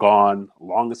I've ever gone,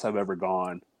 longest I've ever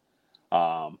gone.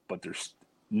 But there's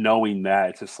knowing that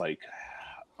it's just like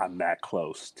I'm that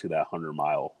close to that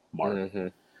 100-mile mark,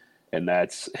 and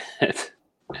that's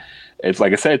it's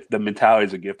like I said, the mentality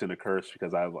is a gift and a curse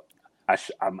because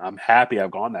I'm happy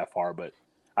I've gone that far, but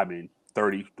I mean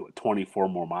 24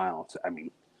 more miles. I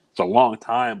mean it's a long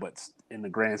time, but in the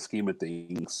grand scheme of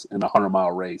things, in a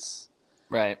 100-mile race,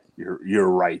 right, you're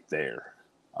right there.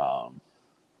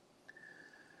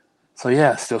 So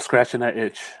yeah, still scratching that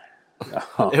itch.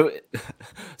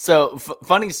 So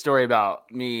funny story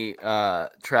about me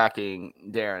tracking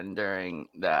Deron during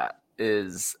that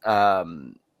is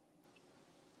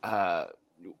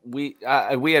we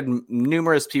had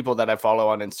numerous people that I follow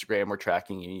on Instagram were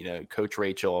tracking you. You know, Coach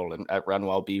Rachel and at Run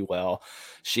Well Be Well,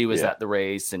 she was at the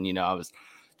race, and I was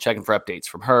checking for updates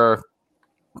from her,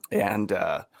 and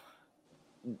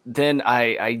then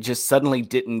I just suddenly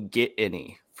didn't get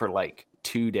any for like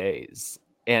 2 days,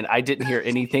 and I didn't hear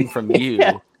anything from you.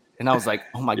 And I was like,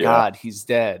 oh my God, he's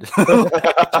dead.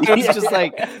 It was just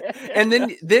like, and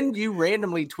then you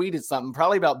randomly tweeted something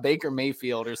probably about Baker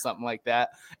Mayfield or something like that.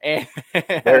 And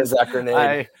there's that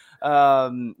grenade.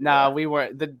 We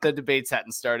weren't, the debates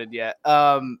hadn't started yet.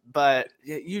 But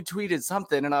you tweeted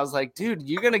something and I was like, dude,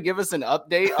 you going to give us an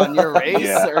update on your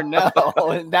race or no?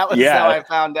 And that was how I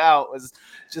found out, was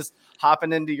just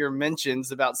hopping into your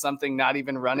mentions about something not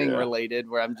even running related,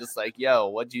 where I'm just like, yo,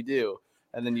 what'd you do?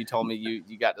 And then you told me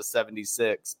you got to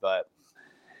 76, but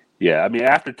I mean,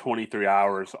 after 23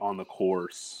 hours on the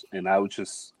course, and I was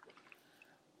just,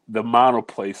 the amount of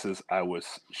places I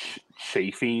was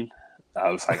chafing, I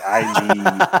was like,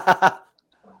 I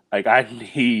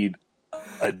need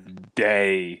a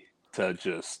day to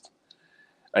just,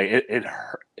 like, it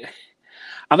hurt.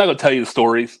 I'm not gonna tell you the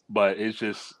stories, but it's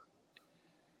just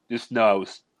know I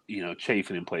was,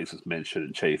 chafing in places men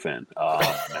shouldn't chafe in.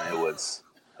 And it was.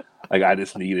 Like, I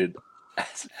just needed,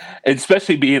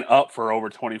 especially being up for over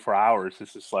 24 hours.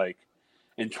 It's just like,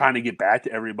 and trying to get back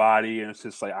to everybody. And it's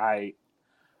just like, I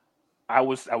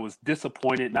was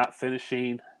disappointed not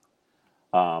finishing.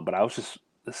 But I was just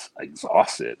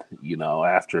exhausted,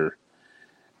 after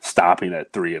stopping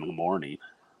at 3 in the morning,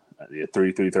 at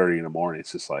 3:30 in the morning.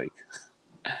 It's just like,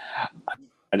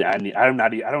 I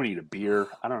don't need a beer.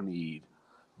 I don't need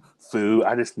food.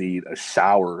 I just need a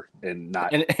shower and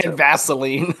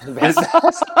Vaseline.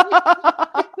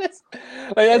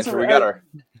 Andrew, we got our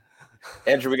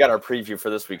preview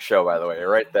for this week's show, by the way,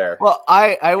 right there. Well,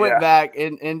 I went back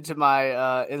into my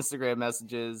Instagram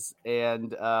messages,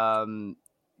 and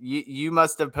you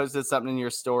must have posted something in your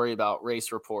story about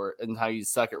race report and how you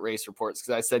suck at race reports,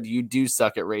 because I said you do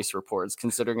suck at race reports,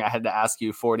 considering I had to ask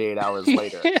you 48 hours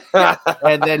later.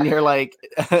 And then you're like,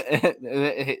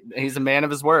 he's a man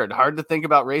of his word. Hard to think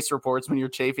about race reports when you're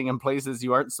chafing in places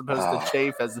you aren't supposed to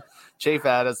chafe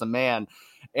at as a man.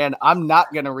 And I'm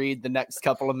not going to read the next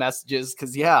couple of messages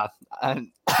because, the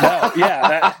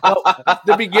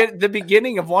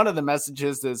beginning of one of the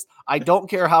messages is, I don't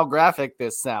care how graphic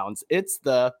this sounds. It's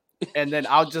and then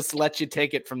I'll just let you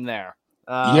take it from there.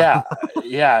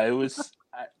 It was,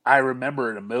 I remember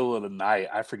in the middle of the night,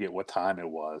 I forget what time it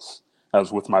was. I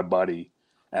was with my buddy,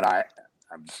 and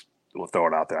we'll throw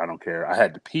it out there. I don't care. I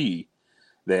had to pee.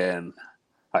 Then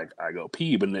I go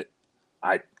pee, but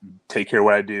I take care of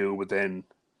what I do. But then,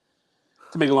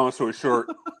 to make a long story short,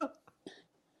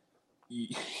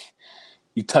 you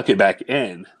tuck it back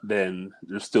in, then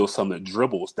there's still some that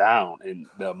dribbles down. And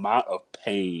the amount of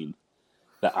pain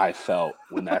that I felt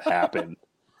when that happened,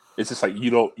 it's just like,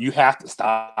 you have to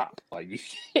stop. Like,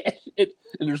 and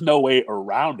there's no way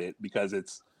around it, because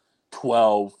it's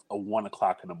 12 or 1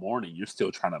 o'clock in the morning. You're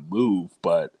still trying to move.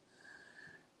 But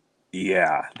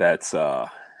that's,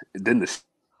 then the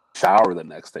shower the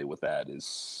next day with that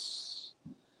is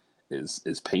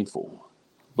painful.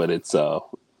 But it's,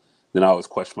 then I always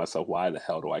question myself, why the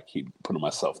hell do I keep putting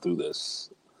myself through this?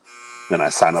 Then I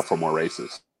sign up for more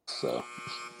races. So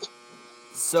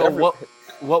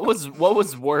what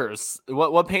was worse?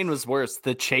 What pain was worse,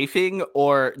 the chafing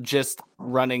or just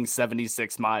running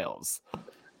 76 miles?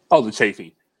 Oh, the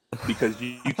chafing, because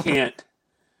you can't,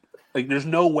 like, there's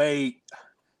no way.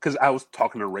 Because I was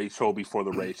talking to Rachel before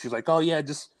the race. She's like, oh yeah,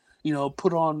 just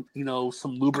put on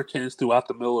some lubricants throughout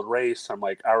the middle of the race. I'm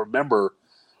like, I remember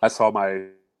I saw my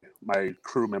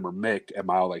crew member Mick at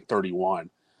mile 31.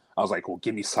 I was like, well,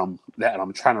 give me some of that. And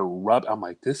I'm trying to rub. I'm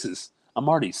like, I'm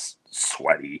already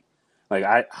sweaty.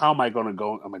 Like, how am I going to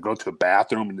go? I'm going to go to a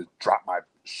bathroom and just drop my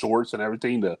shorts and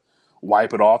everything to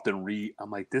wipe it off. Then I'm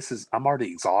like, I'm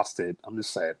already exhausted. I'm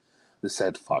just said,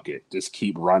 fuck it. Just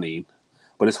keep running.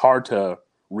 But it's hard to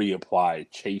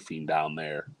reapply chafing down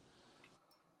there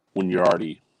when you're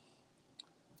already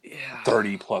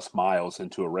 30 plus miles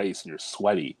into a race and you're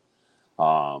sweaty.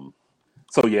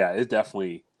 It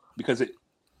definitely, because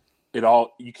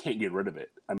you can't get rid of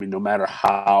it. I mean, no matter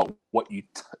what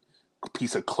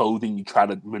piece of clothing you try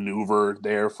to maneuver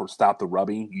there for stop the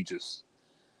rubbing,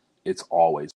 it's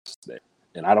always there.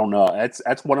 And I don't know,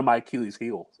 that's one of my Achilles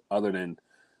heels, other than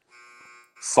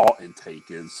salt intake,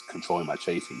 is controlling my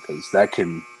chafing, because that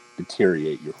can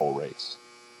deteriorate your whole race.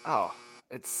 Oh,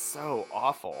 it's so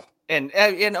awful. And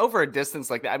over a distance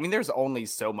like that, I mean, there's only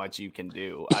so much you can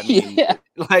do. I mean,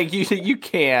 like you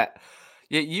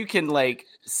You can like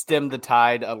stem the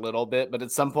tide a little bit, but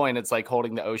at some point it's like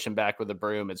holding the ocean back with a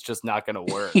broom. It's just not going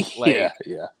to work. Like,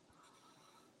 yeah.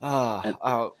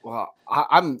 Well,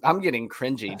 I'm getting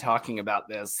cringy talking about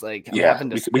this. Like, I'm Yeah, having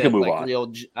to we can move like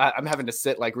on. I'm having to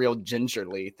sit like real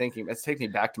gingerly, thinking it's taking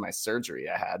me back to my surgery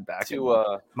I had back in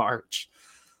March.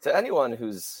 To anyone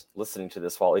who's listening to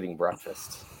this while eating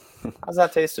breakfast, how's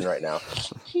that tasting right now?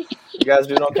 You guys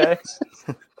doing okay?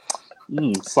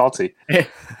 Salty.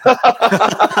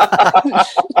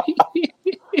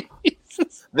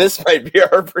 This might be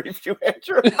our preview,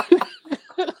 Andrew.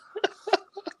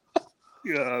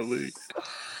 Golly.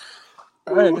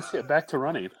 All right, let's get back to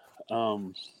running.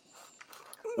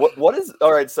 What is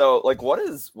all right? So, like, what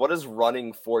is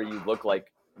running for you look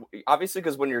like? Obviously,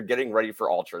 because when you're getting ready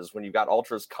for ultras, when you've got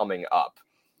ultras coming up,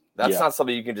 that's not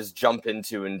something you can just jump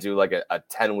into and do like a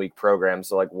 10-week program.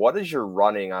 So, like, what does your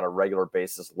running on a regular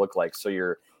basis look like? So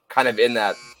you're kind of in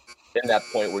that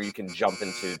point where you can jump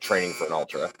into training for an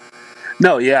ultra.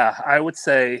 No, yeah, I would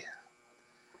say.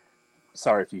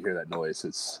 Sorry if you hear that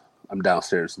noise. I'm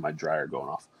downstairs with my dryer going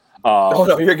off. Oh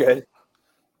no, you're good.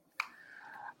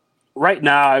 Right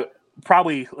now,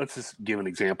 probably let's just give an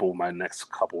example of my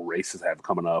next couple races I have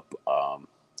coming up.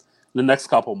 The next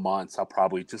couple months, I'll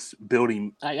probably just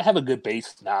building. I have a good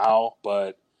base now,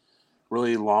 but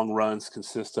really long runs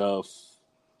consist of,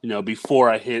 before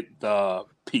I hit the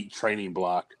peak training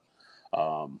block,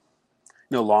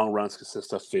 long runs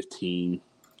consist of 15,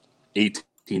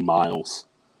 18 miles.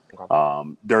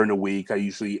 During the week, I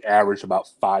usually average about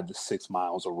 5 to 6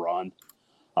 miles a run.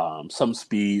 Some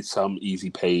speed, some easy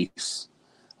pace.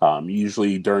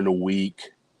 Usually during the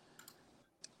week,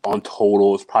 on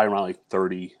total, it's probably around like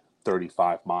 30,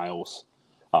 35 miles.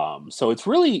 So it's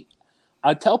really,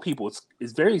 I tell people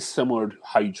it's very similar to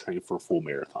how you train for a full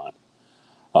marathon.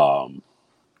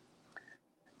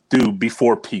 Do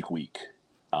before peak week.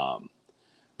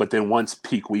 But then once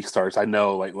peak week starts, I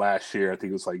know like last year, I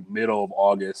think it was like middle of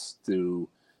August to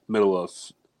middle of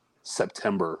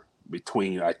September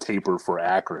between I tapered for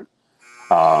Akron.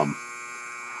 I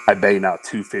banged out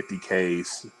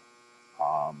 250Ks,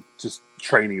 just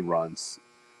training runs,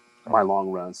 my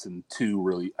long runs, and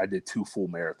I did 2 full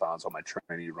marathons on my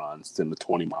training runs, then the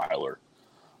 20-miler.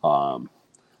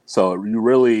 So you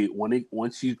really,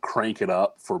 once you crank it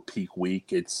up for peak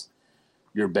week,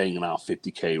 you're banging out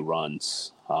 50K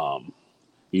runs,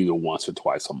 either once or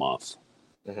twice a month.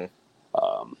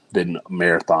 Mm-hmm. Then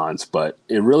marathons, but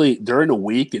it really during the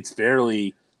week it's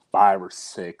barely 5 or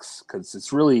 6 because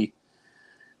it's really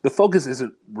the focus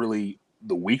isn't really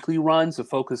the weekly runs. The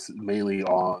focus is mainly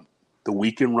on the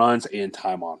weekend runs and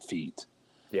time on feet.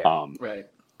 Yeah, right.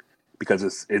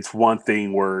 Because it's one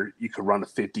thing where you could run a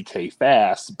 50K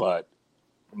fast, but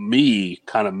me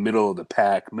kind of middle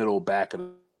back of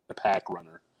the pack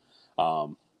runner.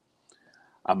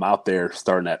 I'm out there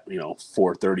starting at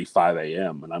 4:35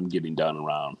 a.m. and I'm getting done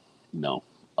around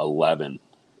 11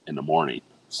 in the morning.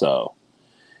 So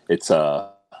it's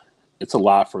a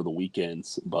lot for the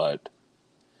weekends, but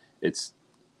it's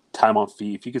time on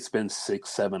feet. If you could spend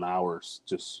 6-7 hours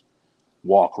just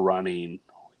running,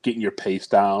 getting your pace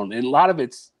down, and a lot of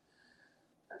it's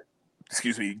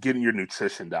getting your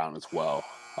nutrition down as well.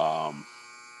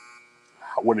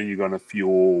 What are you going to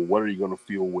fuel? What are you going to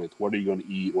fuel with? What are you going to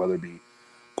eat? Whether it be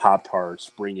Pop-Tarts,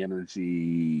 Spring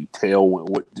Energy,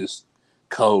 Tailwind, just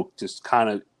Coke, just kind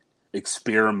of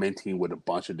experimenting with a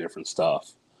bunch of different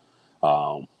stuff,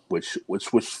 which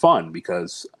was fun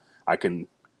because I can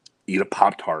eat a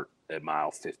Pop-Tart at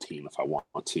mile 15 if I want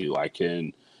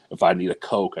to. If I need a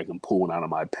Coke, I can pull one out of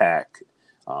my pack.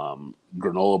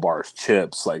 Granola bars,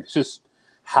 chips, like just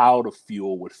how to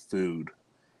fuel with food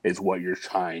is what you're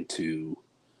trying to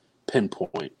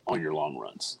pinpoint on your long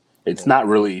runs. It's not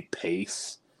really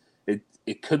pace.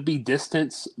 It could be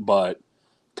distance, but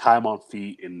time on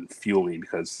feet and fueling,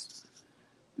 because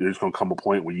there's going to come a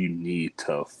point where you need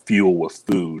to fuel with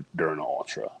food during the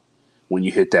ultra. When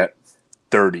you hit that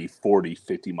 30, 40,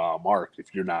 50-mile mark,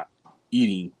 if you're not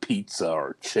eating pizza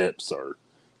or chips or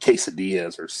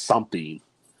quesadillas or something,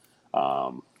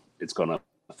 it's going to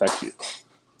affect you.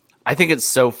 I think it's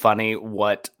so funny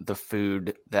what the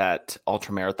food that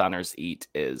ultramarathoners eat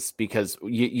is, because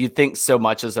you think so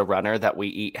much as a runner that we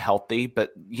eat healthy,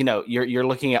 but you're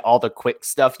looking at all the quick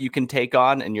stuff you can take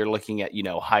on, and you're looking at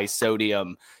high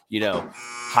sodium,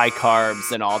 high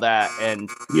carbs and all that, and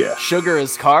sugar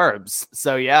is carbs.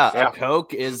 So a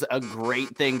Coke is a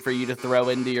great thing for you to throw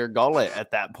into your gullet at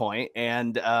that point,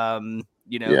 and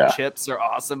chips are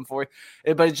awesome for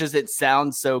it, but it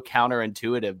sounds so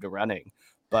counterintuitive to running.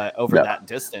 But over that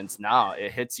distance, now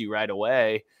it hits you right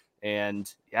away, and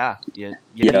you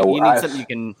need something you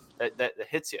can that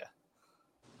hits you.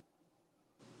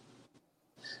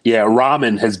 Yeah,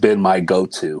 ramen has been my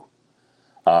go-to,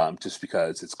 just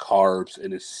because it's carbs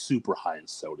and it's super high in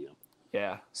sodium.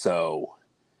 Yeah. So,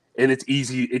 and it's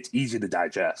easy to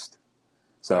digest.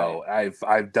 So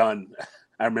I've done.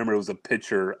 I remember it was a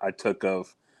picture I took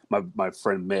of my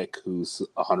friend Mick, who's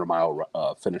a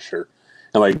 100-mile finisher,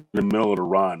 and like in the middle of the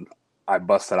run, I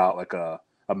busted out like a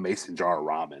mason jar of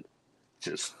ramen.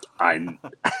 It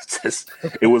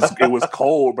was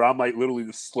cold, but I'm like literally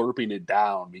just slurping it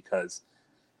down because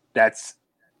it's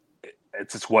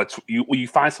just you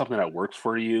find something that works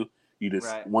for you. You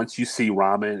just once you see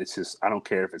ramen, it's just I don't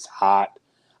care if it's hot.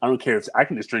 I don't care if I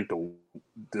can just drink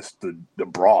the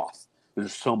broth.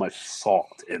 There's so much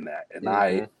salt in that,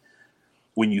 and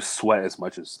when you sweat as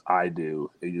much as I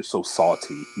do, and you're so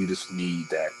salty, you just need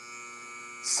that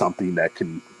something that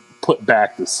can put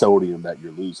back the sodium that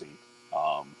you're losing.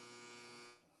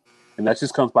 And that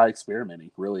just comes by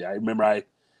experimenting. Really, I remember I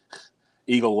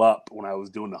eagle up when I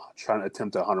was trying to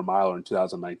attempt a 100-miler in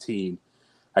 2019.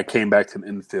 I came back to the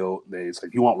infield. It's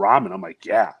like, "You want ramen?" I'm like,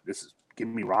 "Yeah, give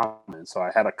me ramen." So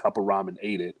I had a cup of ramen,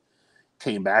 ate it,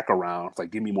 came back around. It's like,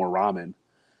 "Give me more ramen."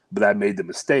 But I made the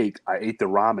mistake. I ate the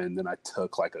ramen, then I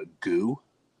took like a goo.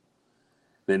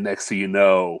 Then next thing you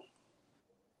know,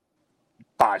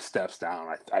 5 steps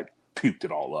down, I puked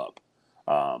it all up.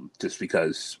 Just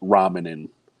because ramen and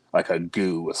like a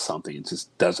goo or something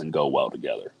just doesn't go well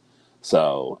together.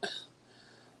 So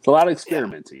it's a lot of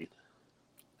experimenting.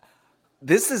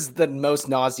 This is the most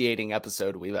nauseating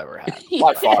episode we've ever had.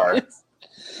 By far.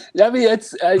 I mean,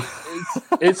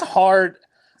 it's hard.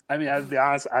 I mean, I'll be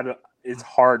honest. It's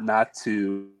hard not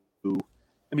to. I mean,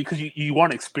 because you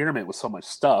want to experiment with so much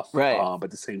stuff, right? But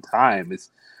at the same time,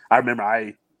 I remember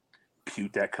I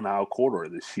puked at Canal Corridor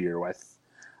this year. I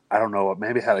don't know.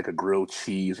 Maybe it had like a grilled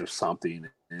cheese or something,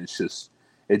 and it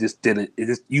just didn't.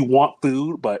 You want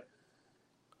food, but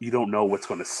you don't know what's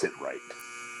going to sit right.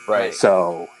 Right.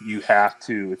 So you have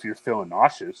to, if you're feeling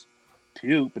nauseous,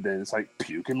 puke, but then it's like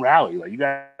puke and rally. Like you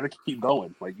got to keep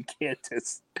going. Like you can't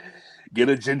just get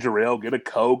a ginger ale, get a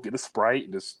Coke, get a Sprite,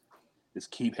 and just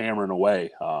keep hammering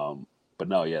away. But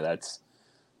no, yeah,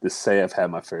 to say I've had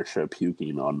my fair share of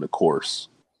puking on the course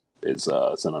is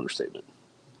it's an understatement.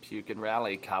 Puke and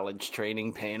rally, college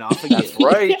training paying off again. That's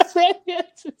right.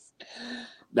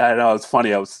 I know it's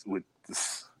funny. I was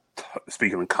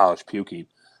speaking of college puking.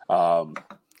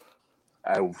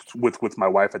 I was with my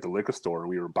wife at the liquor store, and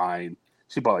we were buying.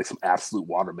 She bought like some Absolute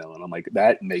watermelon. I'm like,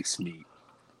 that makes me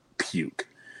puke,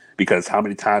 because how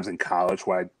many times in college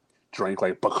where I drank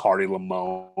like Bacardi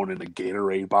Limon in a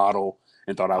Gatorade bottle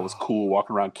and thought I was cool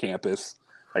walking around campus.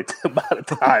 Like the amount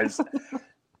of times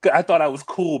I thought I was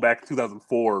cool back in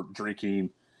 2004 drinking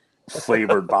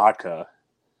flavored vodka.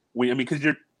 Because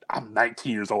I'm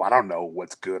 19 years old. I don't know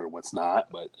what's good or what's not,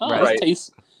 but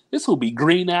this will be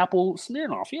green apple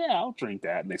Smirnoff. Yeah, I'll drink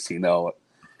that. Next thing you know,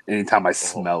 anytime I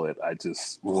smell it, I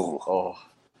just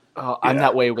I'm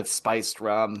that way with spiced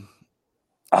rum.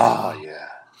 Oh yeah,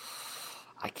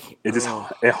 I can't.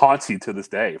 It haunts you to this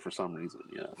day for some reason.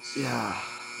 Yes. Yeah.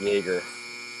 Jaeger.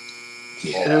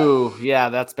 Yeah. Ooh, yeah,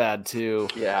 that's bad too.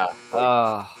 Yeah.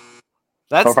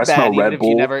 That's bad. Even Red if Bull.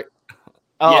 you never.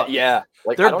 Oh yeah.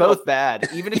 Like, they're both bad.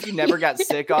 Even if you never got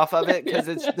sick off of it, because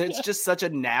it's just such a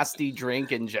nasty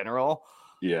drink in general.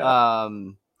 Yeah.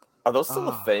 Are those still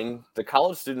a thing? Do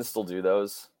college students still do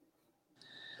those?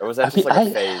 Or was that just like a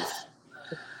phase?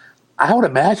 I would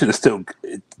imagine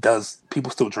it does.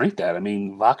 People still drink that. I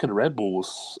mean, vodka and Red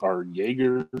Bulls are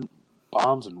Jaeger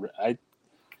bombs, and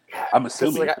I'm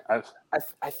assuming. Like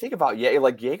I think about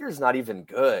like Jaeger's not even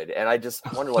good, and I just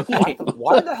wonder like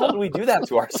why the hell do we do that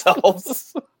to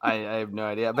ourselves? I have no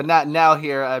idea. But now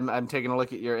here I'm taking a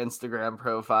look at your Instagram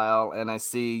profile, and I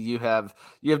see you have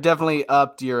definitely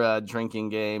upped your drinking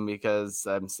game, because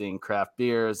I'm seeing craft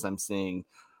beers, I'm seeing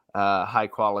high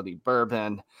quality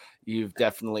bourbon. You've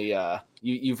definitely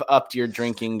you've upped your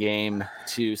drinking game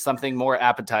to something more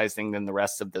appetizing than the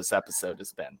rest of this episode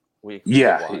has been.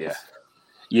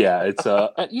 Yeah, it's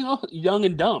young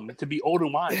and dumb. To be old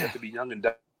and wise, you have to be young and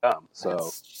dumb. So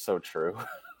that's so true.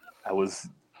 I was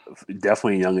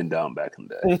definitely young and dumb back in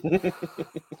the day.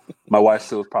 My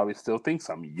wife probably still thinks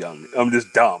I'm young. I'm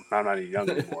just dumb. I'm not even young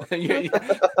anymore.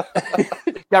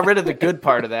 Got rid of the good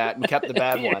part of that and kept the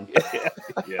bad one.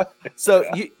 Yeah. So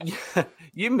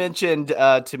you mentioned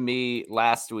to me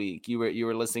last week, you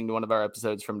were listening to one of our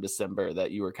episodes from December,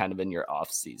 that you were kind of in your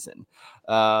off season,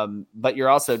 but you're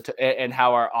also and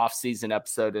how our off season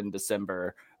episode in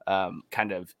December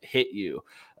kind of hit you,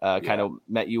 kind of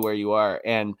met you where you are.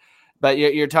 And But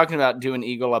you're talking about doing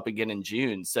Eagle Up again in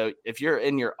June. So if you're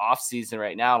in your off season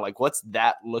right now, like what's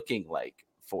that looking like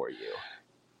for you?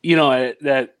 You know,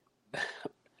 that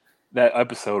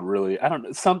episode really, I don't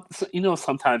know.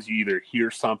 Sometimes you either hear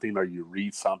something or you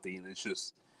read something, and it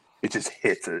just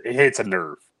hits a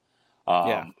nerve.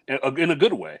 In a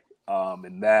good way.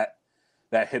 And that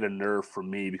hit a nerve for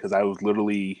me because I was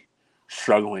literally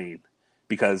struggling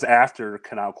because after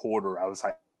Canal Quarter, I was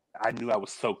like, I knew I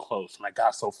was so close and I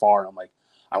got so far. And I'm like,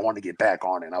 I want to get back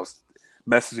on it. And I was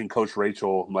messaging Coach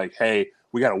Rachel. I'm like, hey,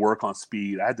 we got to work on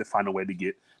speed. I had to find a way to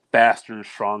get faster and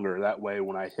stronger. That way,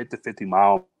 when I hit the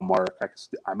 50-mile mark,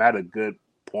 I'm at a good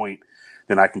point.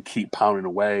 Then I can keep pounding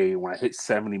away. When I hit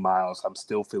 70 miles, I'm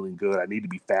still feeling good. I need to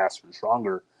be faster and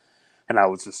stronger. And I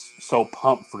was just so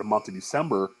pumped for the month of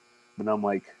December. But I'm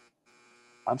like,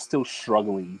 I'm still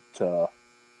struggling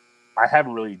I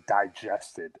haven't really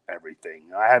digested everything.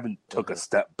 I haven't took a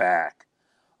step back.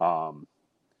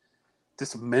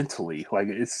 Just mentally, like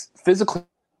it's physically,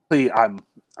 I'm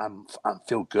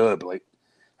feel good, but like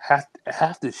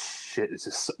half this shit is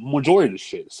just majority of the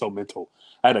shit is so mental.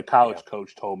 I had a college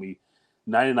coach told me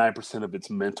 99% of it's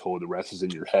mental, the rest is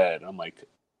in your head. I'm like,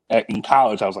 in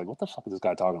college, I was like, what the fuck is this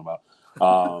guy talking about?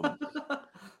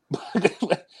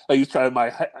 Like he's trying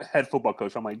my head football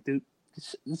coach. I'm like, dude,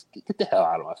 just get the hell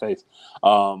out of my face.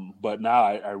 But now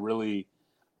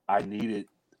I need it.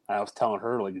 I was telling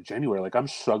her like in January, like I'm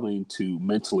struggling to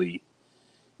mentally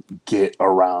get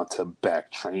around to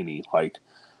back training. Like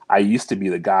I used to be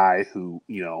the guy who,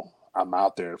 I'm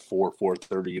out there at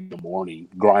 4:30 in the morning,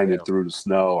 grinding through the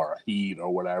snow or heat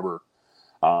or whatever,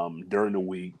 during the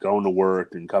week, going to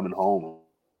work and coming home.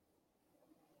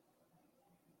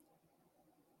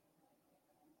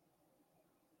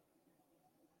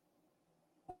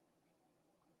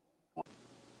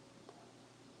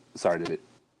 Sorry, did it?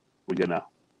 We good now?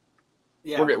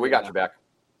 Yeah, we're good. We got you back.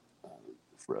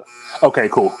 Okay,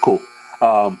 cool.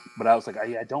 But I was like,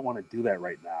 I don't want to do that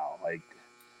right now. Like,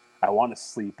 I want to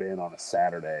sleep in on a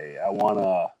Saturday. I want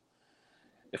to,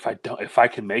 if I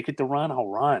can make it to run, I'll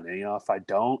run. And, if I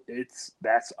don't,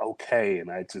 that's okay. And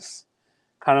I just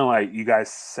kind of like you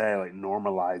guys say, like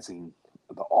normalizing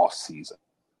the off season.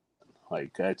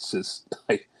 Like, that's just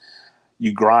like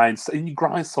you grind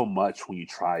so much when you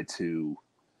try to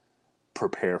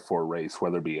prepare for a race,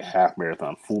 whether it be a half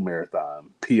marathon, full marathon,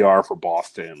 PR for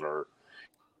Boston, or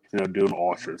doing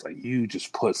ultras. Like you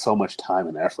just put so much time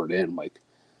and effort in. Like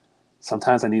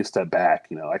sometimes I need to step back.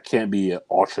 I can't be an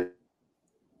ultra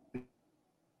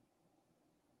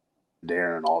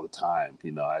Deron all the time.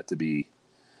 I had to be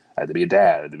a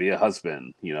dad, I had to be a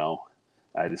husband.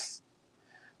 It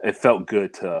felt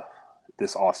good to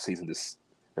this off season. Just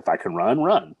if I can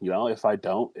run. If I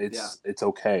don't, it's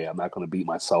okay. I'm not going to beat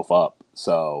myself up.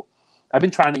 So I've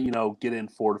been trying to, get in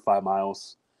 4 to 5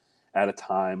 miles at a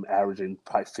time, averaging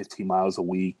probably 15 miles a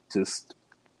week. Just,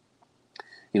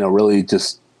 really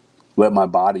just let my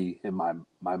body and my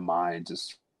mind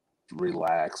just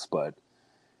relax. But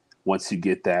once you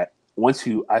get that,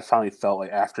 I finally felt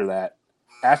like after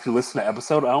listening to the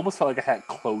episode, I almost felt like I had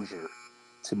closure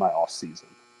to my off season.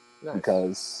 Nice.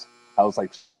 Because I was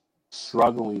like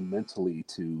struggling mentally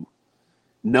to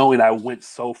knowing I went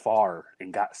so far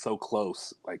and got so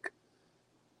close. Like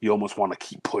you almost want to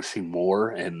keep pushing more,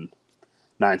 and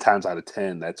 9 times out of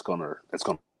 10, that's gonna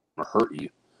hurt you.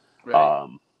 Right.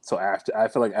 So I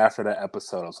feel like after that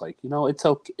episode, I was like,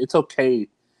 it's okay.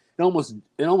 It almost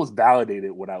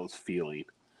validated what I was feeling.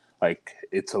 Like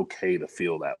it's okay to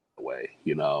feel that way,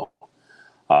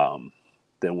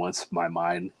 Then once my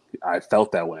mind, I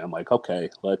felt that way. I'm like, okay,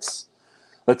 let's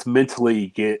mentally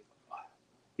get,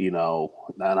 an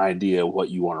idea of what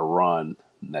you want to run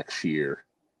next year,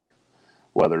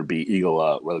 whether it be Eagle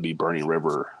Up, whether it be Burning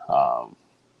River,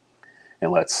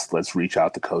 and let's reach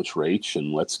out to Coach Rach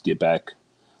and let's get back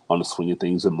on the swing of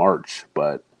things in March.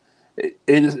 But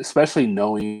especially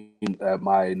knowing that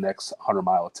my next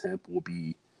 100-mile attempt will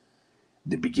be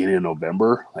the beginning of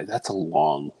November, like that's a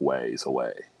long ways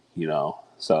away,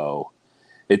 So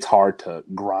it's hard to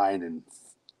grind in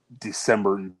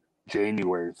December,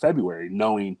 January, and February,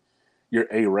 knowing your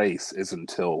A race is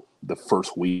until the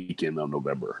first weekend of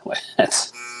November. Like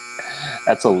that's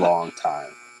a long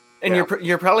time. And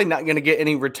you're probably not going to get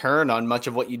any return on much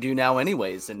of what you do now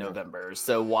anyways in November.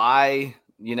 So why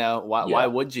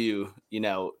would you,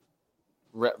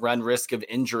 run risk of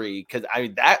injury? Because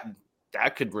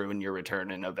that could ruin your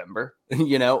return in November,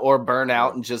 or burn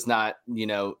out and just not,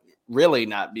 really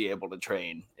not be able to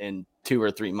train in 2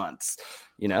 or 3 months,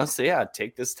 So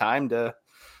take this time to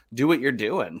do what you're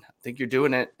doing. I think you're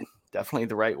doing it definitely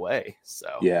the right way. So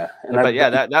yeah. And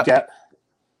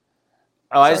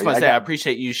Oh, I just want to say I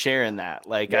appreciate you sharing that.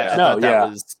 Like I thought that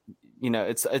was,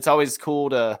 it's always cool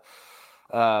to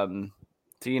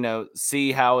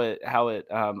see how it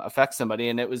affects somebody.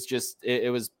 And it was just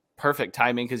it was perfect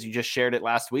timing because you just shared it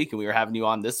last week and we were having you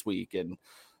on this week, and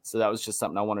so that was just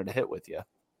something I wanted to hit with you.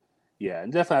 Yeah,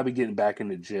 and definitely I've been getting back in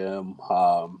the gym.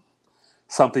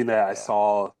 Something that I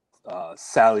saw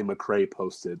Sally McRae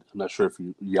posted. I'm not sure if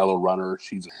you Yellow Runner.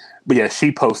 She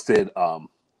posted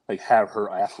like have her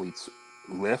athletes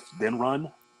lift then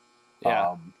run.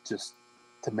 Yeah. Just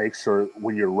to make sure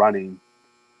when you're running,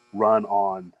 run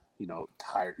on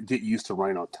tired. Get used to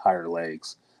running on tired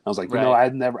legs. I was like,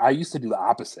 I used to do the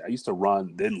opposite. I used to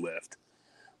run then lift.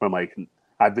 But I'm like,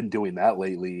 I've been doing that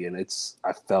lately, and it's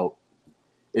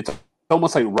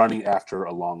almost like running after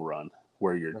a long run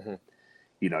where you're.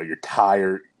 You're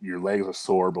tired, your legs are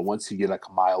sore, but once you get like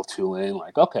a mile or two in,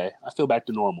 like, okay, I feel back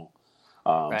to normal.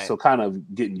 So kind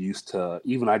of getting used to,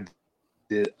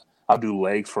 I'll do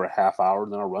legs for a half hour,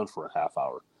 then I'll run for a half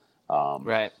hour.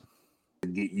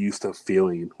 And get used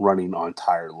to running on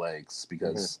tired legs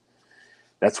because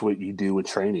that's what you do in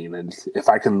training. And if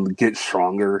I can get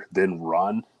stronger, then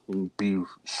run and be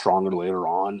stronger later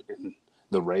on in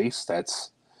the race,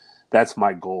 that's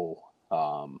my goal.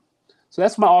 So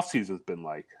that's my off season's been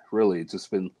like. Really, it's just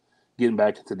been getting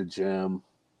back into the gym,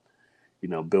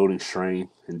 building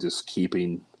strength and just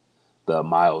keeping the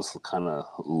miles kind of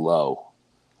low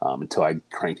until I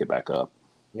crank it back up.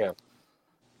 Yeah.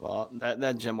 Well,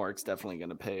 that gym work's definitely going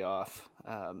to pay off.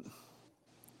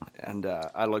 And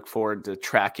I look forward to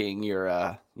tracking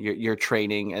your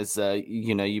training as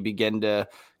you begin to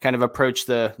kind of approach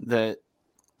the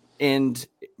end.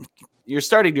 You're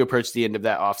starting to approach the end of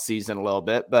that off season a little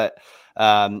bit, but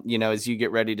as you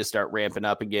get ready to start ramping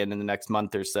up again in the next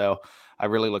month or so, I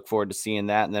really look forward to seeing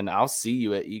that. And then I'll see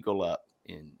you at Eagle Up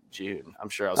in June. I'm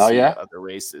sure I'll see you at other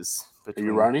races. Are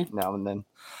you running now and then?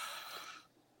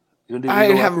 I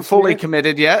haven't fully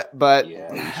committed yet, but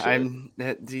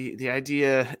the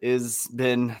idea is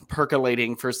been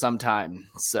percolating for some time.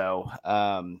 So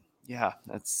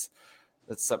that's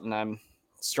something I'm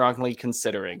strongly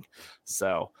considering.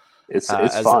 So it's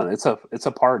fun. It's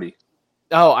a party.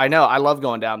 Oh, I know. I love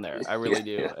going down there. I really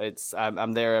do.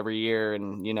 I'm there every year,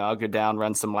 and I'll go down,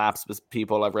 run some laps with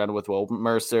people. I've run with Will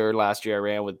Mercer last year. I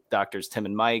ran with Doctors Tim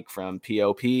and Mike from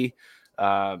POP.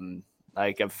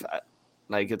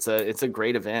 It's a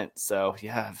great event. So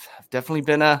yeah, I've definitely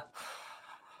been I've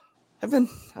been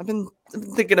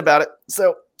thinking about it.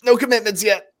 So no commitments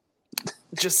yet.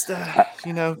 Just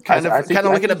kind of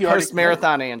looking at post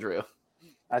marathon Andrew.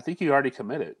 I think you already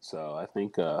committed, so I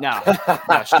think no,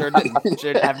 sure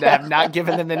didn't. Have not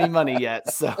given them any money yet.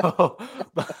 So,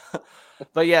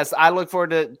 but yes, I look forward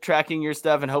to tracking your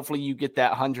stuff, and hopefully you get that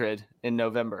 100 in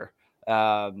November.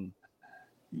 That's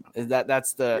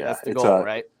the goal,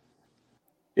 right?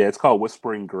 Yeah, it's called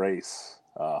Whispering Grace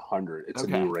 100. It's a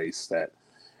new race that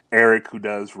Eric, who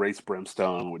does Race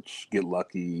Brimstone, which Get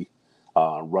Lucky,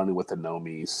 Running with the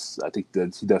Nomies. I think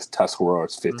he does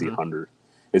Tuscarora's 50-100.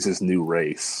 It's his new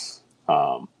race.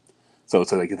 So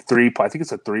it's like I think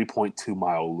it's a 3.2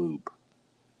 mile loop.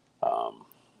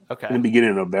 In the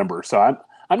beginning of November. So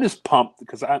I'm just pumped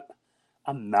because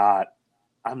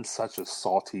I'm such a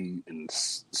salty and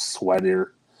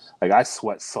sweater. Like I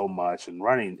sweat so much, and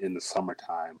running in the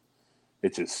summertime,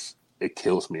 it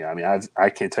kills me. I mean, I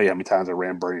can't tell you how many times I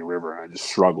ran Burning River and I just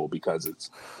struggle because it's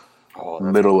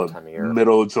middle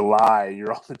of July.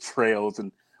 You're on the trails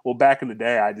and. Well, back in the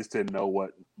day, I just didn't know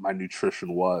what my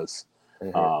nutrition was.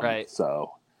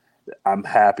 So I'm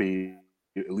happy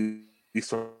at least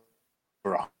for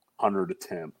 100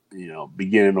 attempt.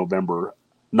 Beginning of November,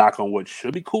 knock on wood,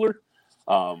 should be cooler.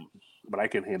 But I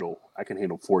can handle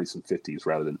 40s and 50s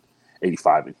rather than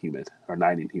 85 and humid or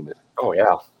 90 and humid. Oh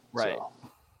yeah, right. So.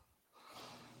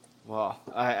 Well,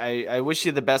 I wish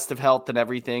you the best of health and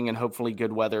everything, and hopefully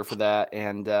good weather for that.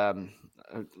 And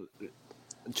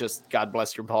just God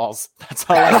bless your balls. That's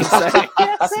all I can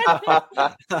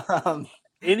say.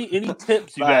 Any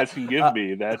tips you guys can give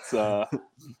me? That's I'll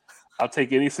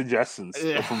take any suggestions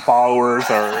from followers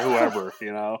or whoever.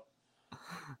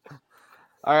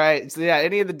 All right. So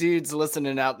any of the dudes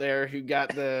listening out there who got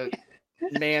the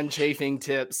man chafing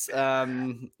tips,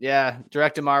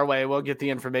 direct them our way. We'll get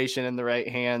the information in the right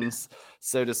hands,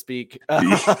 so to speak.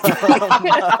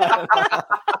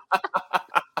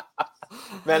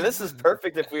 Man, this is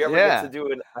perfect if we ever get to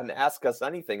do an Ask Us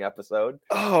Anything episode.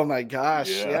 Oh, my gosh.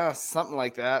 Yeah, something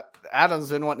like that. Adam's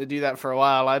been wanting to do that for a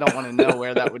while. I don't want to know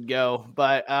where that would go.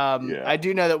 But I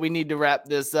do know that we need to wrap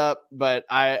this up. But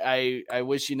I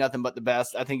wish you nothing but the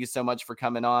best. I thank you so much for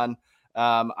coming on.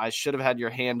 I should have had your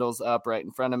handles up right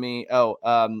in front of me.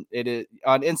 It is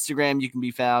on Instagram. You can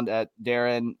be found at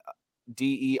Deron,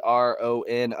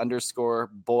 DERON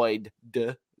 _Boyd,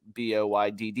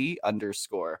 BOYDD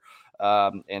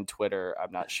 _ and Twitter.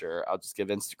 I'm not sure. I'll just give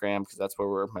Instagram because that's where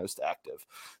we're most active.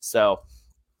 So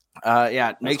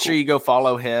make sure you go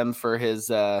follow him for his,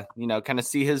 kind of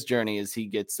see his journey as he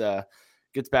gets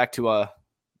back to a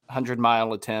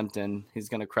 100-mile attempt, and he's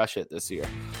going to crush it this year.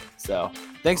 So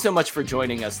thanks so much for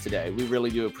joining us today. We really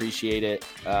do appreciate it.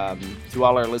 To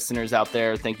all our listeners out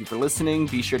there, thank you for listening.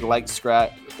 Be sure to like,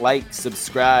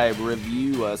 subscribe,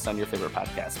 review us on your favorite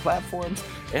podcast platforms,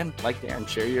 and like Deron,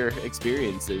 share your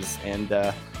experiences. And,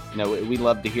 we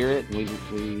love to hear it. And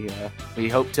we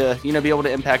hope to, be able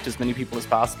to impact as many people as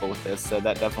possible with this. So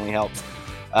that definitely helps.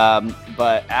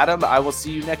 But Adam, I will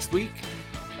see you next week.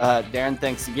 Deron,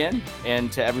 thanks again.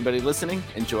 And to everybody listening,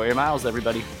 enjoy your miles,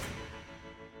 everybody.